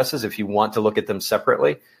email addresses if you want to look at them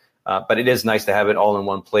separately. But it is nice to have it all in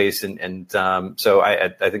one place. And so I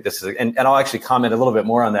think this is, and I'll actually comment a little bit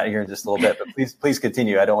more on that here in just a little bit, but please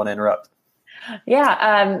continue. I don't want to interrupt.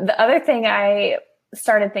 Yeah. The other thing I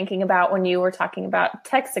started thinking about when you were talking about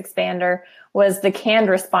Text Expander was the canned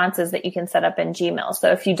responses that you can set up in Gmail.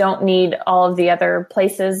 So if you don't need all of the other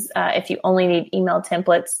places, if you only need email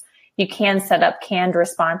templates, you can set up canned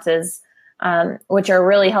responses, which are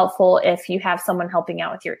really helpful if you have someone helping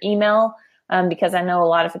out with your email. Because I know a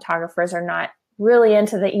lot of photographers are not really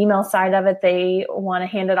into the email side of it. They want to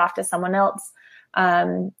hand it off to someone else.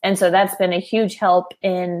 And so that's been a huge help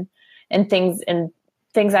in things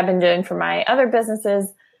I've been doing for my other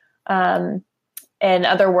businesses. And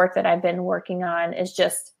other work that I've been working on is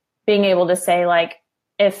just being able to say, like,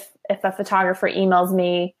 if a photographer emails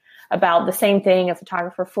me about the same thing a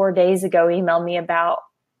photographer 4 days ago emailed me about,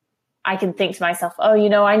 I can think to myself, oh,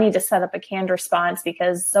 I need to set up a canned response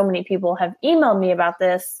because so many people have emailed me about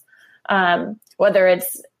this, whether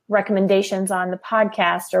it's recommendations on the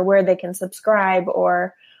podcast or where they can subscribe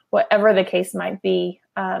or whatever the case might be.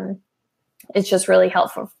 It's just really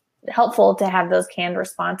helpful to have those canned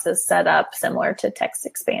responses set up similar to Text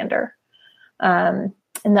Expander. And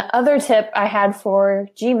the other tip I had for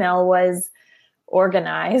Gmail was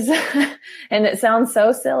organize. And it sounds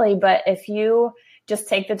so silly, but if you just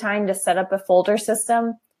take the time to set up a folder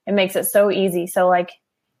system, it makes it so easy. So like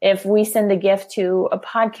if we send a gift to a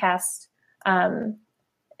podcast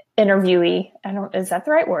interviewee, is that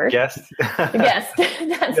the right word? Guest. Guest.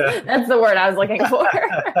 That's the word I was looking for.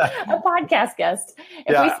 A podcast guest. If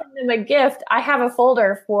we send them a gift, I have a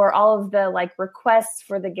folder for all of the like requests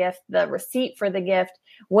for the gift, the receipt for the gift,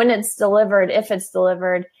 when it's delivered, if it's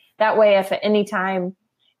delivered. That way, if at any time,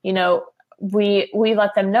 we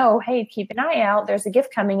let them know, hey, keep an eye out, there's a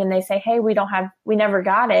gift coming, and they say, hey, we never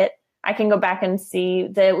got it. I can go back and see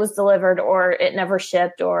that it was delivered or it never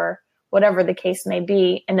shipped or whatever the case may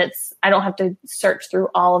be. And I don't have to search through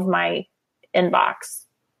all of my inbox.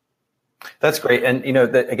 That's great. And,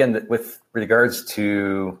 again, with regards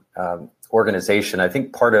to organization, I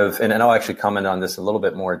think part of, and I'll actually comment on this a little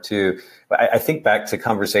bit more too, but I think back to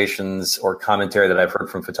conversations or commentary that I've heard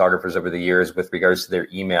from photographers over the years with regards to their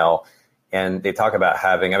email. And they talk about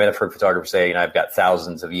I've heard photographers say, I've got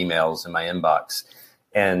thousands of emails in my inbox.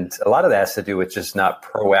 And a lot of that has to do with just not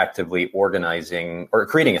proactively organizing or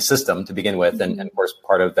creating a system to begin with. And of course,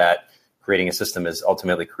 part of that creating a system is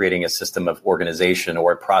ultimately creating a system of organization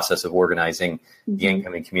or a process of organizing the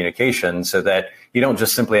incoming communication so that you don't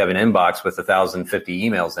just simply have an inbox with 1,050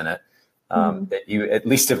 emails in it. That you at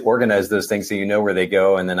least have organized those things so you know where they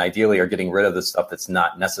go, and then ideally are getting rid of the stuff that's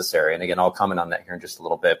not necessary. And again, I'll comment on that here in just a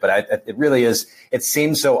little bit. But it really is, it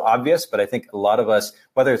seems so obvious, but I think a lot of us,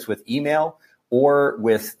 whether it's with email or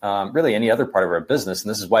with really any other part of our business, and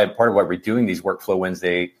this is why part of why we're doing these Workflow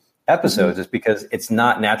Wednesday episodes is because it's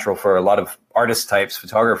not natural for a lot of artist types,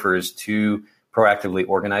 photographers to proactively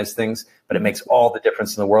organize things, but it makes all the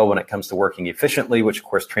difference in the world when it comes to working efficiently, which of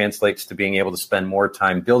course translates to being able to spend more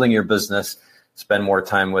time building your business, spend more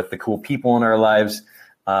time with the cool people in our lives.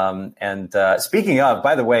 And speaking of,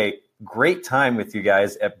 by the way, great time with you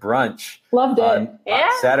guys at brunch. Loved it. On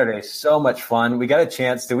Saturday. So much fun. We got a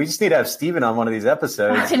chance we just need to have Steven on one of these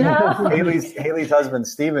episodes. I know. Haley's husband,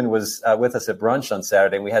 Steven, was with us at brunch on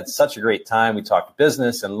Saturday. And we had such a great time. We talked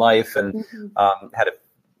business and life and had a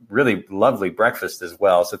really lovely breakfast as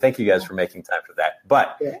well. So thank you guys for making time for that.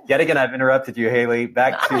 But yet again, I've interrupted you, Haley.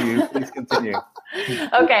 Back to you. Please continue.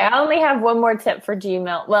 Okay. I only have one more tip for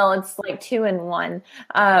Gmail. Well, it's like 2 in 1.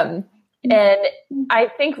 And I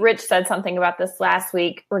think Rich said something about this last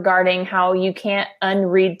week regarding how you can't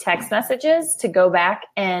unread text messages to go back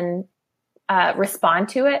and respond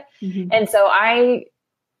to it. And so I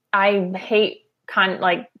hate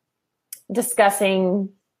discussing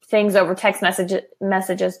things over text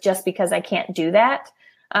messages just because I can't do that.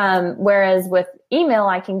 Whereas with email,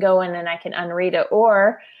 I can go in and I can unread it.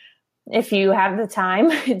 Or if you have the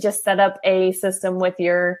time, just set up a system with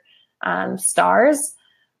your stars.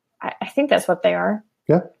 I think that's what they are.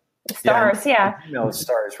 Yeah. Stars. Yeah. Email is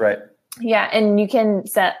stars, right? Yeah. And you can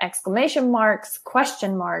set exclamation marks,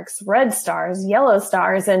 question marks, red stars, yellow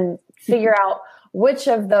stars, and figure out which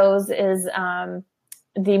of those is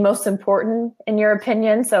the most important in your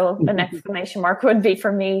opinion. So an exclamation mark would be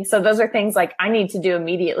for me. So those are things like I need to do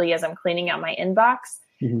immediately as I'm cleaning out my inbox.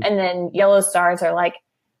 And then yellow stars are like,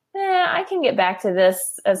 I can get back to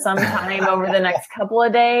this at some time over the next couple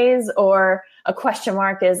of days. Or a question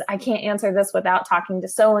mark is, I can't answer this without talking to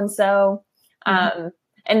so-and-so. And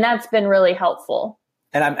that's been really helpful.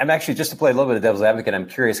 And I'm actually, just to play a little bit of devil's advocate, I'm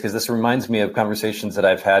curious because this reminds me of conversations that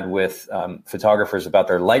I've had with photographers about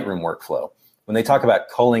their Lightroom workflow. When they talk about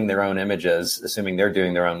culling their own images, assuming they're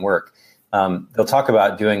doing their own work, they'll talk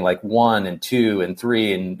about doing like 1 and 2 and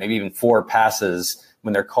 3 and maybe even 4 passes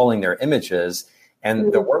when they're culling their images.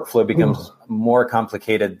 And the workflow becomes more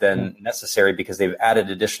complicated than necessary because they've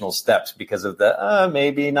added additional steps because of the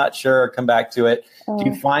maybe, not sure, come back to it. Do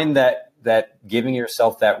you find that giving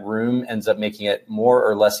yourself that room ends up making it more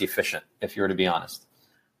or less efficient, if you were to be honest?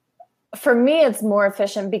 For me, it's more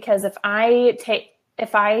efficient because if I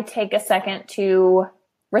take a second to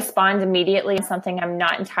respond immediately to something I'm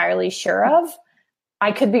not entirely sure of,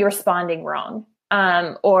 I could be responding wrong.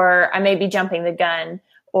 Or I may be jumping the gun,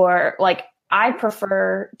 or like, I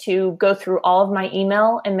prefer to go through all of my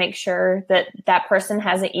email and make sure that that person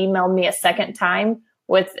hasn't emailed me a second time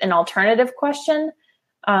with an alternative question.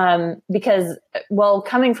 because, well,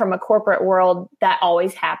 coming from a corporate world, that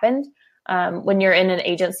always happened. When you're in an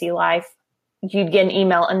agency life, you'd get an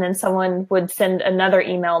email and then someone would send another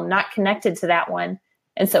email not connected to that one.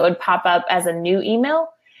 And so it would pop up as a new email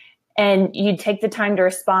and you'd take the time to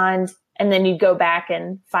respond. And then you'd go back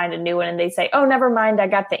and find a new one and they say, oh, never mind. I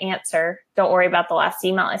got the answer. Don't worry about the last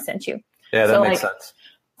email I sent you. Yeah, that makes sense.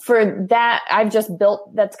 For that, I've just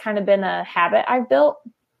built, that's kind of been a habit I've built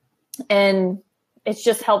and it's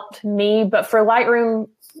just helped me. But for Lightroom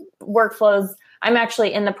workflows, I'm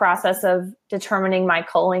actually in the process of determining my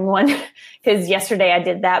culling one because yesterday I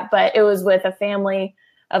did that, but it was with a family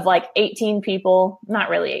of like 18 people, not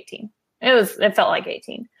really 18. It felt like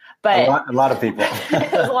 18. But a lot of people.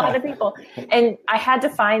 It was a lot of people. And I had to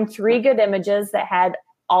find 3 good images that had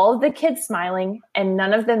all of the kids smiling and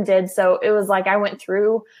none of them did. So it was like I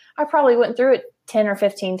probably went through it 10 or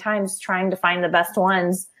 15 times trying to find the best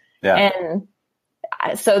ones. Yeah. And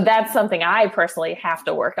so that's something I personally have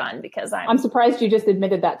to work on because I'm surprised you just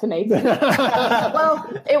admitted that to Nathan. Well,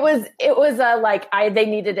 it was they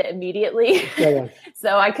needed it immediately. Yeah.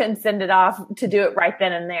 So I couldn't send it off to do it right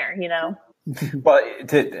then and there, you know? Well,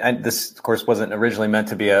 this, of course, wasn't originally meant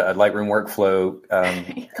to be a Lightroom workflow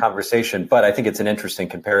conversation, but I think it's an interesting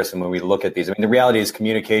comparison when we look at these. I mean, the reality is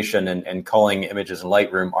communication and culling images in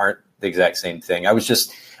Lightroom aren't the exact same thing.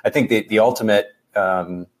 I think the ultimate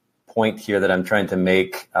point here that I'm trying to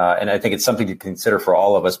make, and I think it's something to consider for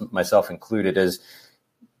all of us, myself included, is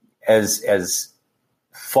as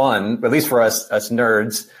fun, at least for us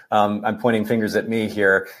nerds, I'm pointing fingers at me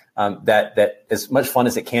here, that as much fun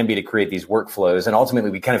as it can be to create these workflows, and ultimately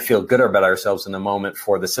we kind of feel good about ourselves in the moment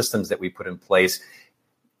for the systems that we put in place,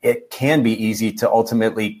 it can be easy to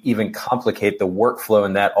ultimately even complicate the workflow,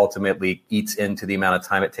 and that ultimately eats into the amount of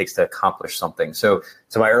time it takes to accomplish something. So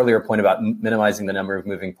to my earlier point about minimizing the number of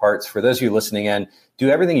moving parts, for those of you listening in, do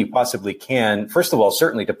everything you possibly can. First of all,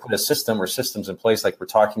 certainly to put a system or systems in place like we're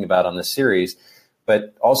talking about on this series,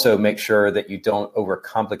 but also make sure that you don't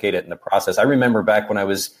overcomplicate it in the process. I remember back when I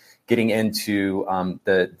was getting into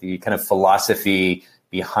the kind of philosophy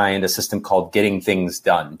behind a system called Getting Things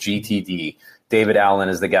Done, GTD. David Allen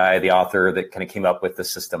is the guy, the author that kind of came up with the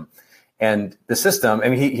system. And the system, I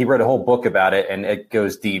mean, he wrote a whole book about it, and it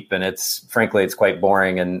goes deep, and frankly, it's quite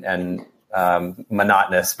boring and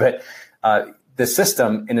monotonous. But the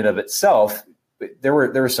system in and of itself, there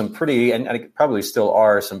were some pretty, and I probably still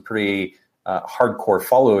are, some pretty hardcore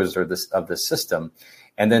followers of this system.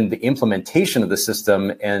 And then the implementation of the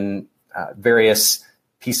system and various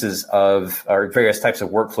pieces of, or various types of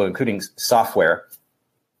workflow, including software,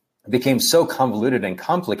 became so convoluted and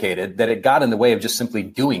complicated that it got in the way of just simply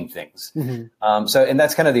doing things. Mm-hmm. And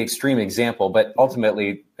that's kind of the extreme example. But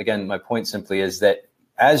ultimately, again, my point simply is that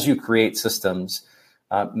as you create systems,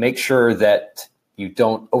 make sure that you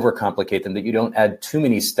don't overcomplicate them, that you don't add too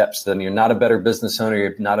many steps to them. You're not a better business owner.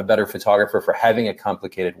 You're not a better photographer for having a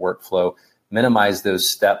complicated workflow. Minimize those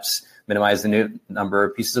steps, minimize the number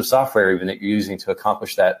of pieces of software even that you're using to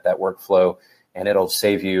accomplish that workflow, and it'll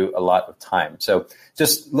save you a lot of time. So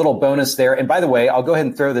just a little bonus there. And by the way, I'll go ahead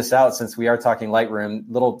and throw this out since we are talking Lightroom,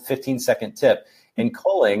 little 15-second tip. In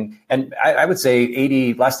culling, and I would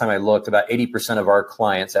say last time I looked, about 80% of our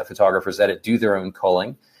clients at Photographers Edit do their own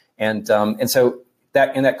culling. And so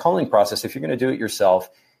that in that culling process, if you're going to do it yourself,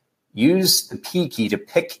 use the P key to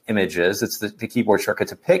pick images. It's the keyboard shortcut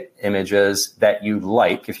to pick images that you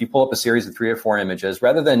like. If you pull up a series of 3 or 4 images,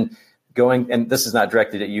 rather than going, and this is not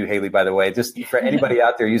directed at you, Haley, by the way, just for anybody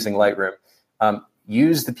out there using Lightroom,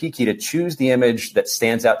 use the P key to choose the image that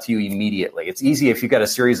stands out to you immediately. It's easy if you've got a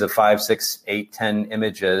series of 5, 6, 8, 10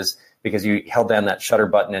 images because you held down that shutter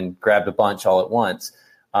button and grabbed a bunch all at once,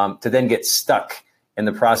 to then get stuck in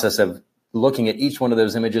the process of looking at each one of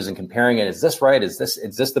those images and comparing it. Is this right? Is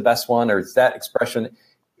this the best one? Or is that expression?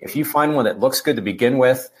 If you find one that looks good to begin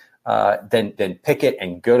with, then pick it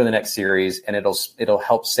and go to the next series, and it'll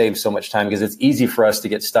help save so much time, because it's easy for us to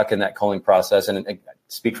get stuck in that culling process. And I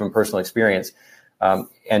speak from personal experience,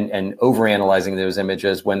 and overanalyzing those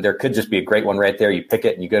images when there could just be a great one right there. You pick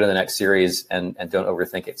it and you go to the next series and don't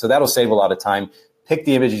overthink it. So that'll save a lot of time. Pick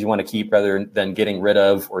the images you want to keep rather than getting rid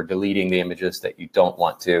of or deleting the images that you don't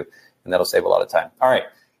want to. And that'll save a lot of time. All right.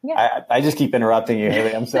 Yeah. I just keep interrupting you,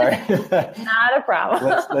 Haley. I'm sorry. Not a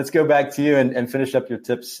problem. Let's go back to you and finish up your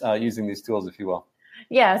tips using these tools, if you will.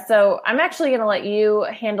 Yeah. So I'm actually going to let you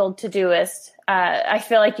handle Todoist. I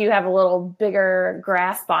feel like you have a little bigger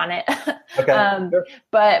grasp on it. Okay. Sure.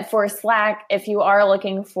 But for Slack, if you are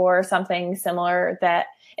looking for something similar, that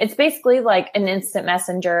it's basically like an instant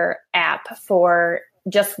messenger app for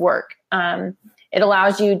just work. It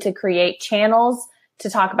allows you to create channels to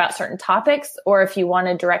talk about certain topics, or if you want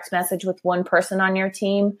to direct message with one person on your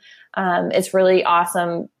team, it's really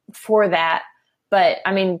awesome for that. But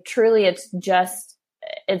I mean, truly, it's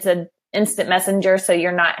an instant messenger. So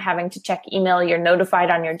you're not having to check email. You're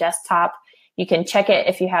notified on your desktop. You can check it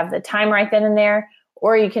if you have the time right then and there,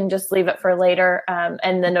 or you can just leave it for later,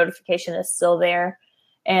 and the notification is still there.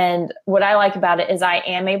 And what I like about it is I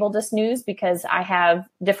am able to snooze because I have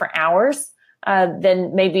different hours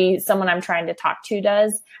than maybe someone I'm trying to talk to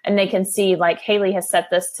does. And they can see like Haley has set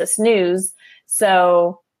this to snooze.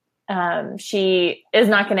 So she is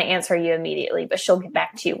not going to answer you immediately, but she'll get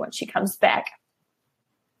back to you when she comes back.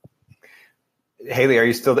 Haley, are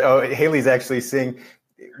you still there? Oh, Haley's actually seeing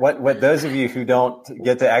what those of you who don't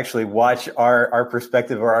get to actually watch our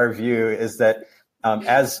perspective or our view is that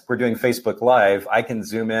as we're doing Facebook Live, I can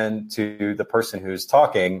zoom in to the person who's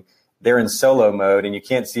talking. They're in solo mode and you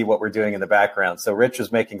can't see what we're doing in the background. So Rich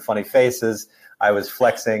was making funny faces. I was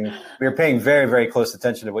flexing. We were paying very, very close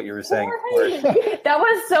attention to what you were saying. That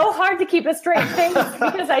was so hard to keep a straight face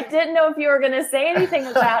because I didn't know if you were going to say anything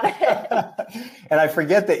about it. And I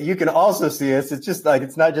forget that you can also see us. It's just like,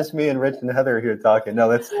 it's not just me and Rich and Heather here talking. No,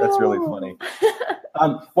 that's really funny.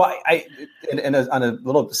 Well, on a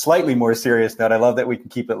little slightly more serious note, I love that we can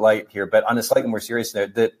keep it light here, but on a slightly more serious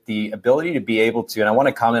note, that the ability to be able to, and I want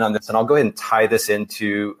to comment on this, and I'll go ahead and tie this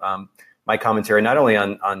into my commentary, not only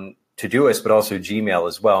on Todoist, but also Gmail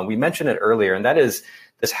as well. And we mentioned it earlier, and that is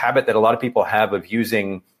this habit that a lot of people have of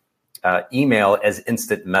using email as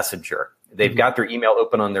instant messenger. They've got their email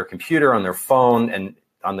open on their computer, on their phone, and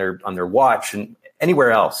on their watch, and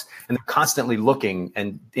anywhere else, and they're constantly looking,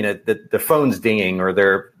 and the phone's dinging or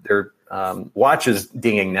their watch is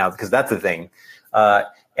dinging now because that's a thing,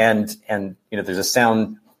 and there's a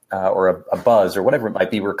sound or a buzz or whatever it might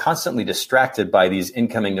be. We're constantly distracted by these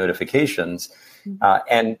incoming notifications,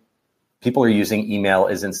 and people are using email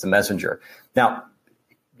as instant messenger. Now,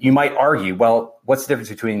 you might argue, well, what's the difference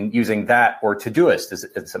between using that or Todoist as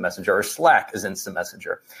instant messenger or Slack as instant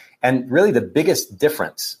messenger? And really the biggest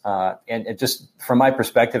difference, and it just from my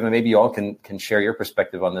perspective, and maybe you all can share your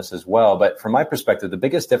perspective on this as well, but from my perspective, the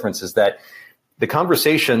biggest difference is that the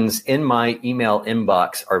conversations in my email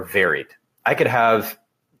inbox are varied. I could have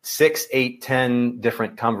 6, 8, 10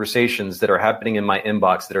 different conversations that are happening in my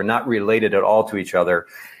inbox that are not related at all to each other.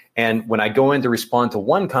 And when I go in to respond to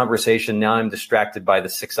one conversation, now I'm distracted by the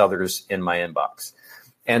 6 others in my inbox.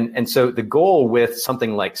 And so the goal with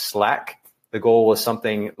something like Slack, the goal was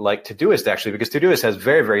something like Todoist, actually, because Todoist has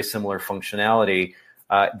very, very similar functionality.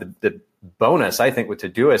 The bonus, I think, with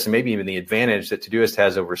Todoist, and maybe even the advantage that Todoist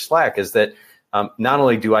has over Slack, is that not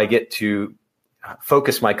only do I get to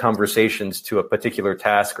focus my conversations to a particular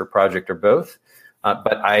task or project or both,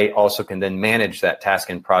 but I also can then manage that task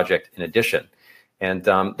and project in addition. And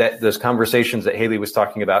those conversations that Haley was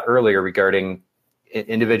talking about earlier regarding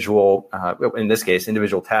individual, in this case,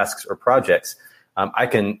 individual tasks or projects,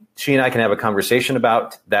 she and I can have a conversation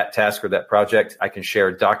about that task or that project. I can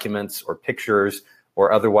share documents or pictures,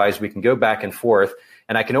 or otherwise we can go back and forth.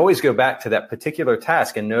 And I can always go back to that particular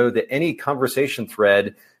task and know that any conversation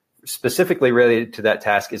thread specifically related to that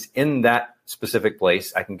task is in that specific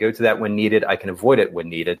place. I can go to that when needed. I can avoid it when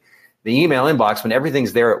needed. The email inbox, when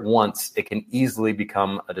everything's there at once, it can easily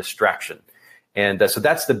become a distraction. And so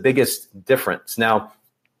that's the biggest difference. Now,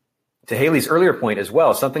 to Haley's earlier point as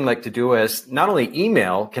well, something like Todoist, not only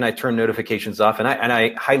email can I turn notifications off, and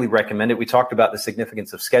I highly recommend it. We talked about the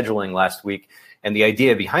significance of scheduling last week. And the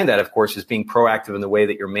idea behind that, of course, is being proactive in the way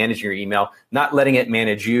that you're managing your email, not letting it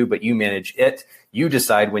manage you, but you manage it. You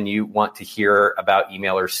decide when you want to hear about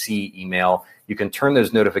email or see email. You can turn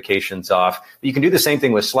those notifications off. But you can do the same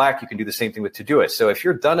thing with Slack. You can do the same thing with Todoist. So if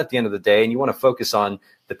you're done at the end of the day and you want to focus on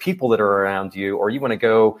the people that are around you, or you want to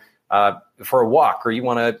go for a walk, or you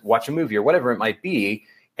want to watch a movie, or whatever it might be,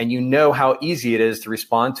 and you know how easy it is to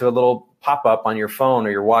respond to a little pop-up on your phone or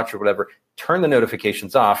your watch or whatever, turn the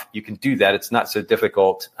notifications off. You can do that. It's not so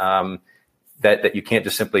difficult that you can't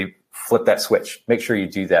just simply flip that switch. Make sure you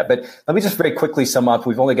do that. But let me just very quickly sum up.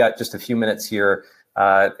 We've only got just a few minutes here,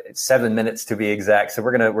 7 minutes to be exact. So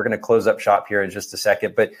we're gonna close up shop here in just a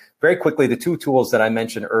second. But very quickly, the 2 tools that I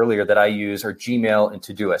mentioned earlier that I use are Gmail and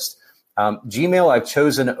Todoist. Gmail I've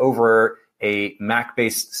chosen over a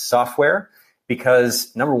Mac-based software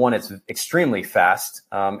because, number one, it's extremely fast.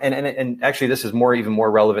 And actually, this is even more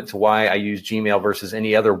relevant to why I use Gmail versus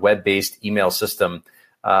any other web-based email system.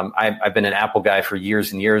 I've been an Apple guy for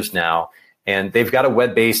years and years now, and they've got a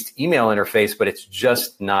web-based email interface, but it's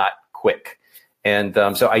just not quick. And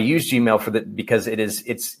so I use Gmail because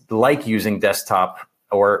it's like using desktop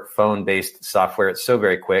or phone-based software. It's so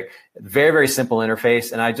very quick, very, very simple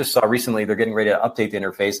interface. And I just saw recently they're getting ready to update the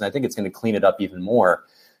interface, and I think it's going to clean it up even more.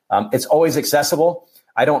 It's always accessible.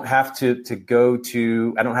 I don't have to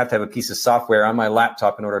have a piece of software on my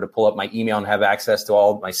laptop in order to pull up my email and have access to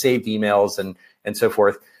all my saved emails and so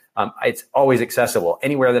forth. It's always accessible.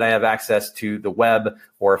 Anywhere that I have access to the web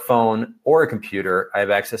or a phone or a computer, I have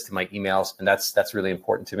access to my emails, and that's really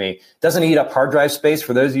important to me. It doesn't eat up hard drive space.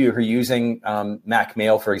 For those of you who are using Mac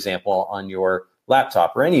Mail, for example, on your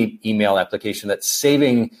laptop or any email application that's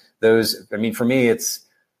saving those. I mean, for me, it's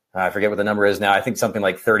I forget what the number is now. I think something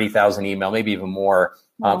like 30,000 email, maybe even more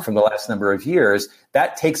from the last number of years.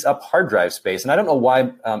 That takes up hard drive space. And I don't know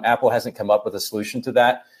why Apple hasn't come up with a solution to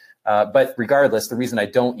that. But regardless, the reason I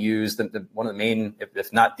don't use one of the main,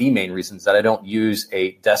 if not the main reasons that I don't use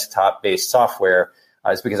a desktop-based software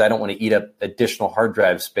is because I don't want to eat up additional hard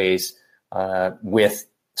drive space with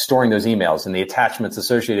storing those emails and the attachments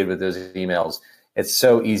associated with those emails. It's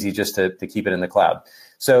so easy just to keep it in the cloud.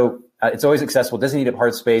 So it's always accessible. It doesn't eat up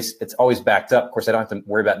hard space. It's always backed up. Of course, I don't have to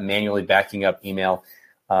worry about manually backing up email.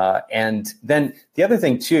 And then the other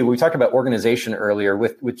thing, too, we talked about organization earlier.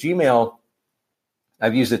 With Gmail,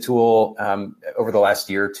 I've used a tool over the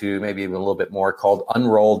last year or two, maybe even a little bit more, called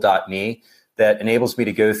Unroll.me that enables me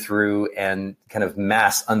to go through and kind of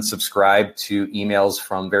mass unsubscribe to emails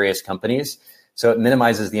from various companies. So it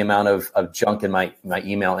minimizes the amount of junk in my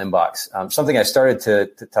email inbox. Something I started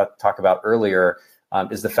to talk about earlier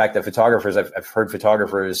is the fact that photographers, I've heard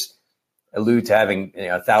photographers allude to having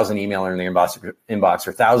 1,000 email in their inbox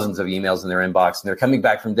or thousands of emails in their inbox, and they're coming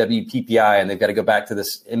back from WPPI and they've got to go back to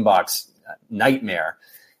this inbox nightmare.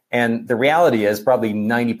 And the reality is probably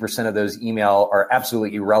 90% of those email are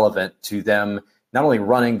absolutely irrelevant to them, not only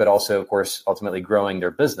running, but also, of course, ultimately growing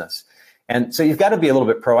their business. And so you've got to be a little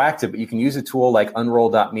bit proactive, but you can use a tool like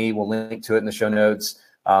Unroll.me. We'll link to it in the show notes.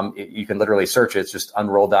 You can literally search it. It's just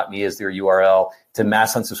Unroll.me is their URL to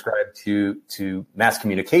mass unsubscribe to mass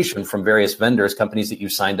communication from various vendors, companies that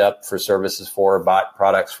you've signed up for services for, bought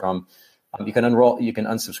products from. You can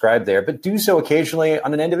unsubscribe there, but do so occasionally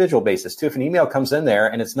on an individual basis too. If an email comes in there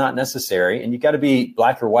and it's not necessary, and you got to be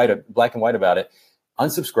black and white about it,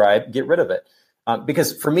 unsubscribe, get rid of it.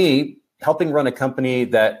 Because for me, helping run a company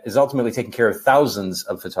that is ultimately taking care of thousands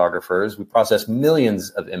of photographers, we process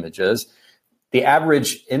millions of images. The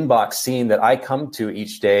average inbox scene that I come to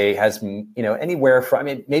each day has, anywhere from,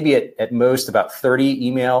 maybe at most about 30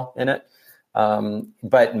 email in it,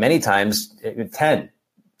 but many times 10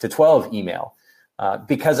 to 12 email,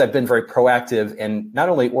 because I've been very proactive in not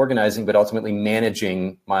only organizing, but ultimately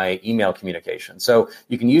managing my email communication. So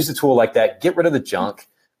you can use a tool like that, get rid of the junk,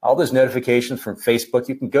 all those notifications from Facebook.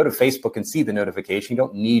 You can go to Facebook and see the notification. You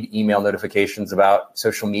don't need email notifications about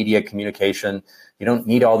social media communication. You don't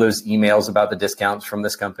need all those emails about the discounts from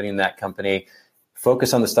this company and that company.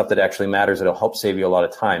 Focus on the stuff that actually matters. It'll help save you a lot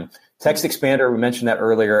of time. Text Expander, we mentioned that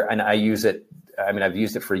earlier, and I use it. I've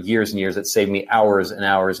used it for years and years. It saved me hours and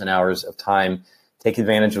hours and hours of time. Take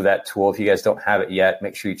advantage of that tool. If you guys don't have it yet,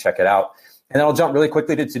 make sure you check it out. And then I'll jump really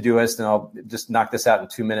quickly to Todoist, and I'll just knock this out in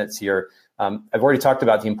 2 minutes here. I've already talked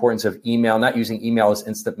about the importance of email, not using email as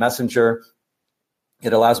instant messenger.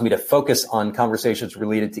 It allows me to focus on conversations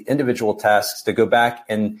related to individual tasks, to go back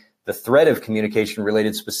in the thread of communication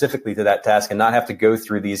related specifically to that task and not have to go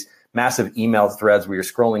through these massive email threads where you're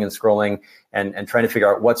scrolling and trying to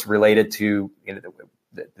figure out what's related to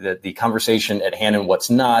the conversation at hand and what's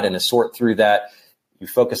not, and to sort through that. You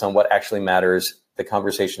focus on what actually matters, the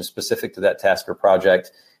conversation specific to that task or project,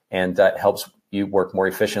 and that helps you work more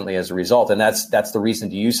efficiently as a result. And that's the reason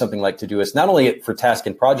to use something like Todoist, not only for task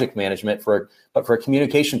and project management, but for a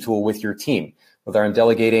communication tool with your team, whether I'm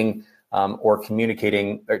delegating or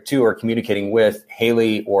communicating with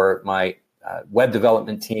Haley or my web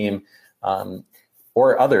development team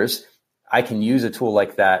or others. I can use a tool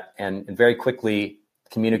like that and very quickly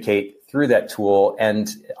communicate through that tool. And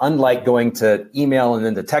unlike going to email and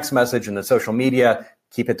then to text message and then social media,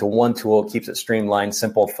 keep it to one tool, keeps it streamlined,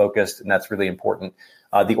 simple, focused, and that's really important.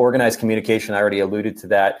 The organized communication, I already alluded to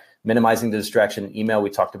that. Minimizing the distraction in email, we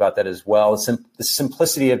talked about that as well. The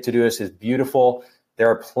simplicity of Todoist is beautiful. There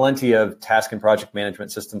are plenty of task and project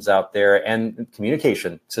management systems out there, and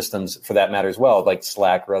communication systems for that matter as well, like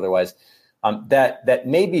Slack or otherwise, that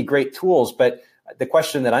may be great tools. But the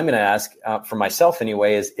question that I'm going to ask for myself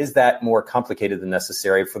anyway is that more complicated than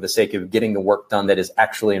necessary for the sake of getting the work done that is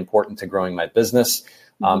actually important to growing my business,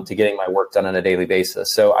 to getting my work done on a daily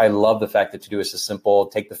basis? So I love the fact that Todoist is simple.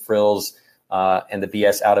 Take the frills and the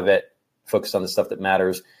BS out of it. Focus on the stuff that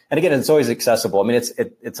matters. And again, it's always accessible.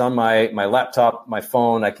 It's on my laptop, my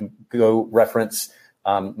phone. I can go reference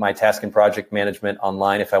my task and project management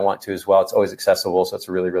online if I want to as well. It's always accessible. So it's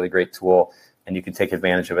a really, really great tool, and you can take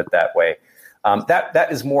advantage of it that way.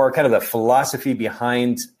 That is more kind of the philosophy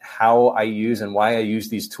behind how I use and why I use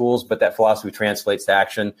these tools, but that philosophy translates to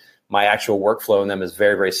action. My actual workflow in them is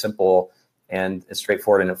very, very simple and it's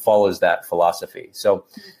straightforward, and it follows that philosophy. So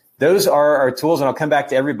those are our tools, and I'll come back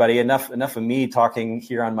to everybody. Enough of me talking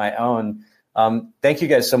here on my own. Thank you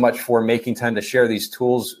guys so much for making time to share these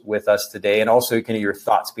tools with us today, and also kind of your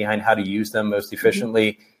thoughts behind how to use them most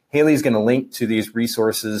efficiently. Haley's going to link to these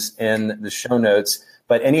resources in the show notes.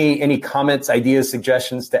 But any comments, ideas,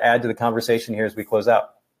 suggestions to add to the conversation here as we close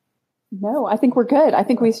out? No, I think we're good. I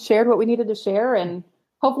think we shared what we needed to share, and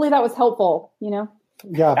hopefully that was helpful, Yeah.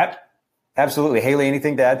 Absolutely. Haley,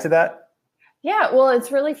 anything to add to that? Yeah, well,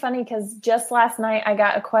 it's really funny because just last night I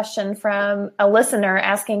got a question from a listener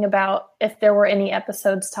asking about if there were any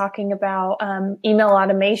episodes talking about email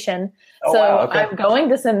automation. Oh, so wow, okay. I'm going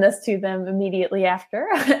to send this to them immediately after.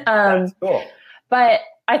 That's cool. But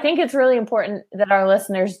I think it's really important that our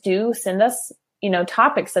listeners do send us,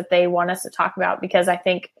 topics that they want us to talk about, because I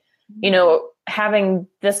think, having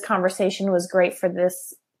this conversation was great for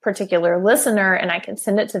this particular listener, and I can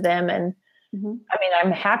send it to them. And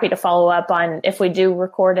I'm happy to follow up on if we do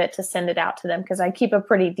record it to send it out to them, because I keep a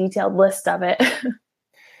pretty detailed list of it.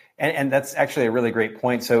 And that's actually a really great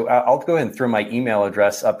point. So I'll go ahead and throw my email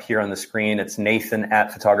address up here on the screen. It's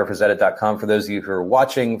nathan@photographersedit.com. For those of you who are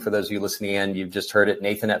watching, for those of you listening in, you've just heard it,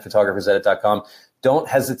 nathan@photographersedit.com. Don't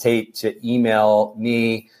hesitate to email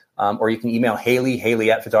me, or you can email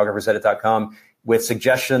Haley@photographersedit.com with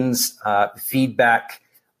suggestions, feedback,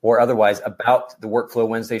 or otherwise about the Workflow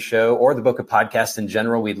Wednesday show or the Bokeh Podcast in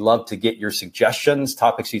general. We'd love to get your suggestions,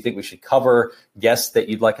 topics you think we should cover, guests that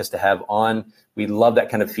you'd like us to have on. We love that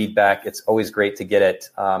kind of feedback. It's always great to get it.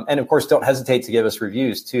 And of course, don't hesitate to give us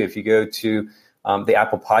reviews too. If you go to the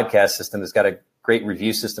Apple Podcast system, it's got a great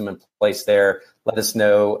review system in place there. Let us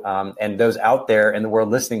know. And those out there in the world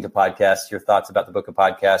listening to podcasts, your thoughts about the Bokeh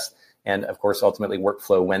Podcast, and of course, ultimately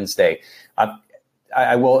Workflow Wednesday.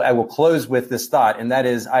 I will close with this thought, and that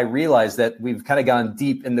is, I realize that we've kind of gone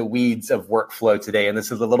deep in the weeds of workflow today, and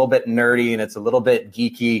this is a little bit nerdy and it's a little bit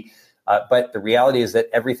geeky, but the reality is that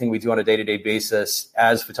everything we do on a day-to-day basis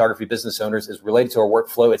as photography business owners is related to our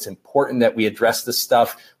workflow. It's important that we address this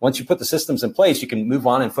stuff. Once you put the systems in place, you can move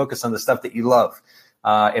on and focus on the stuff that you love,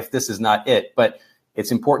 if this is not it. But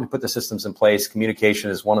it's important to put the systems in place. Communication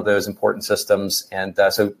is one of those important systems, and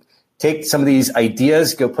so take some of these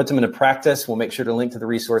ideas, go put them into practice. We'll make sure to link to the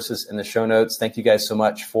resources in the show notes. Thank you guys so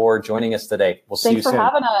much for joining us today. We'll see you soon. Thanks for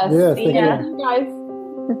having us. Yeah, See you guys.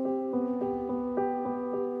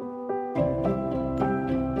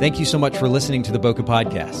 Thank you so much for listening to the Bokeh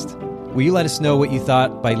Podcast. Will you let us know what you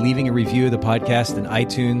thought by leaving a review of the podcast in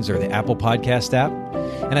iTunes or the Apple Podcast app?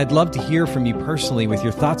 And I'd love to hear from you personally with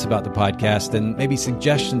your thoughts about the podcast and maybe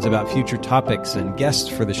suggestions about future topics and guests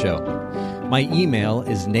for the show. My email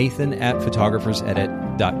is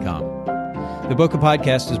nathan@photographersedit.com. The Bokeh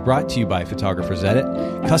Podcast is brought to you by Photographers Edit,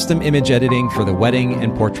 custom image editing for the wedding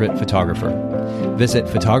and portrait photographer. Visit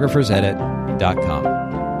photographersedit.com.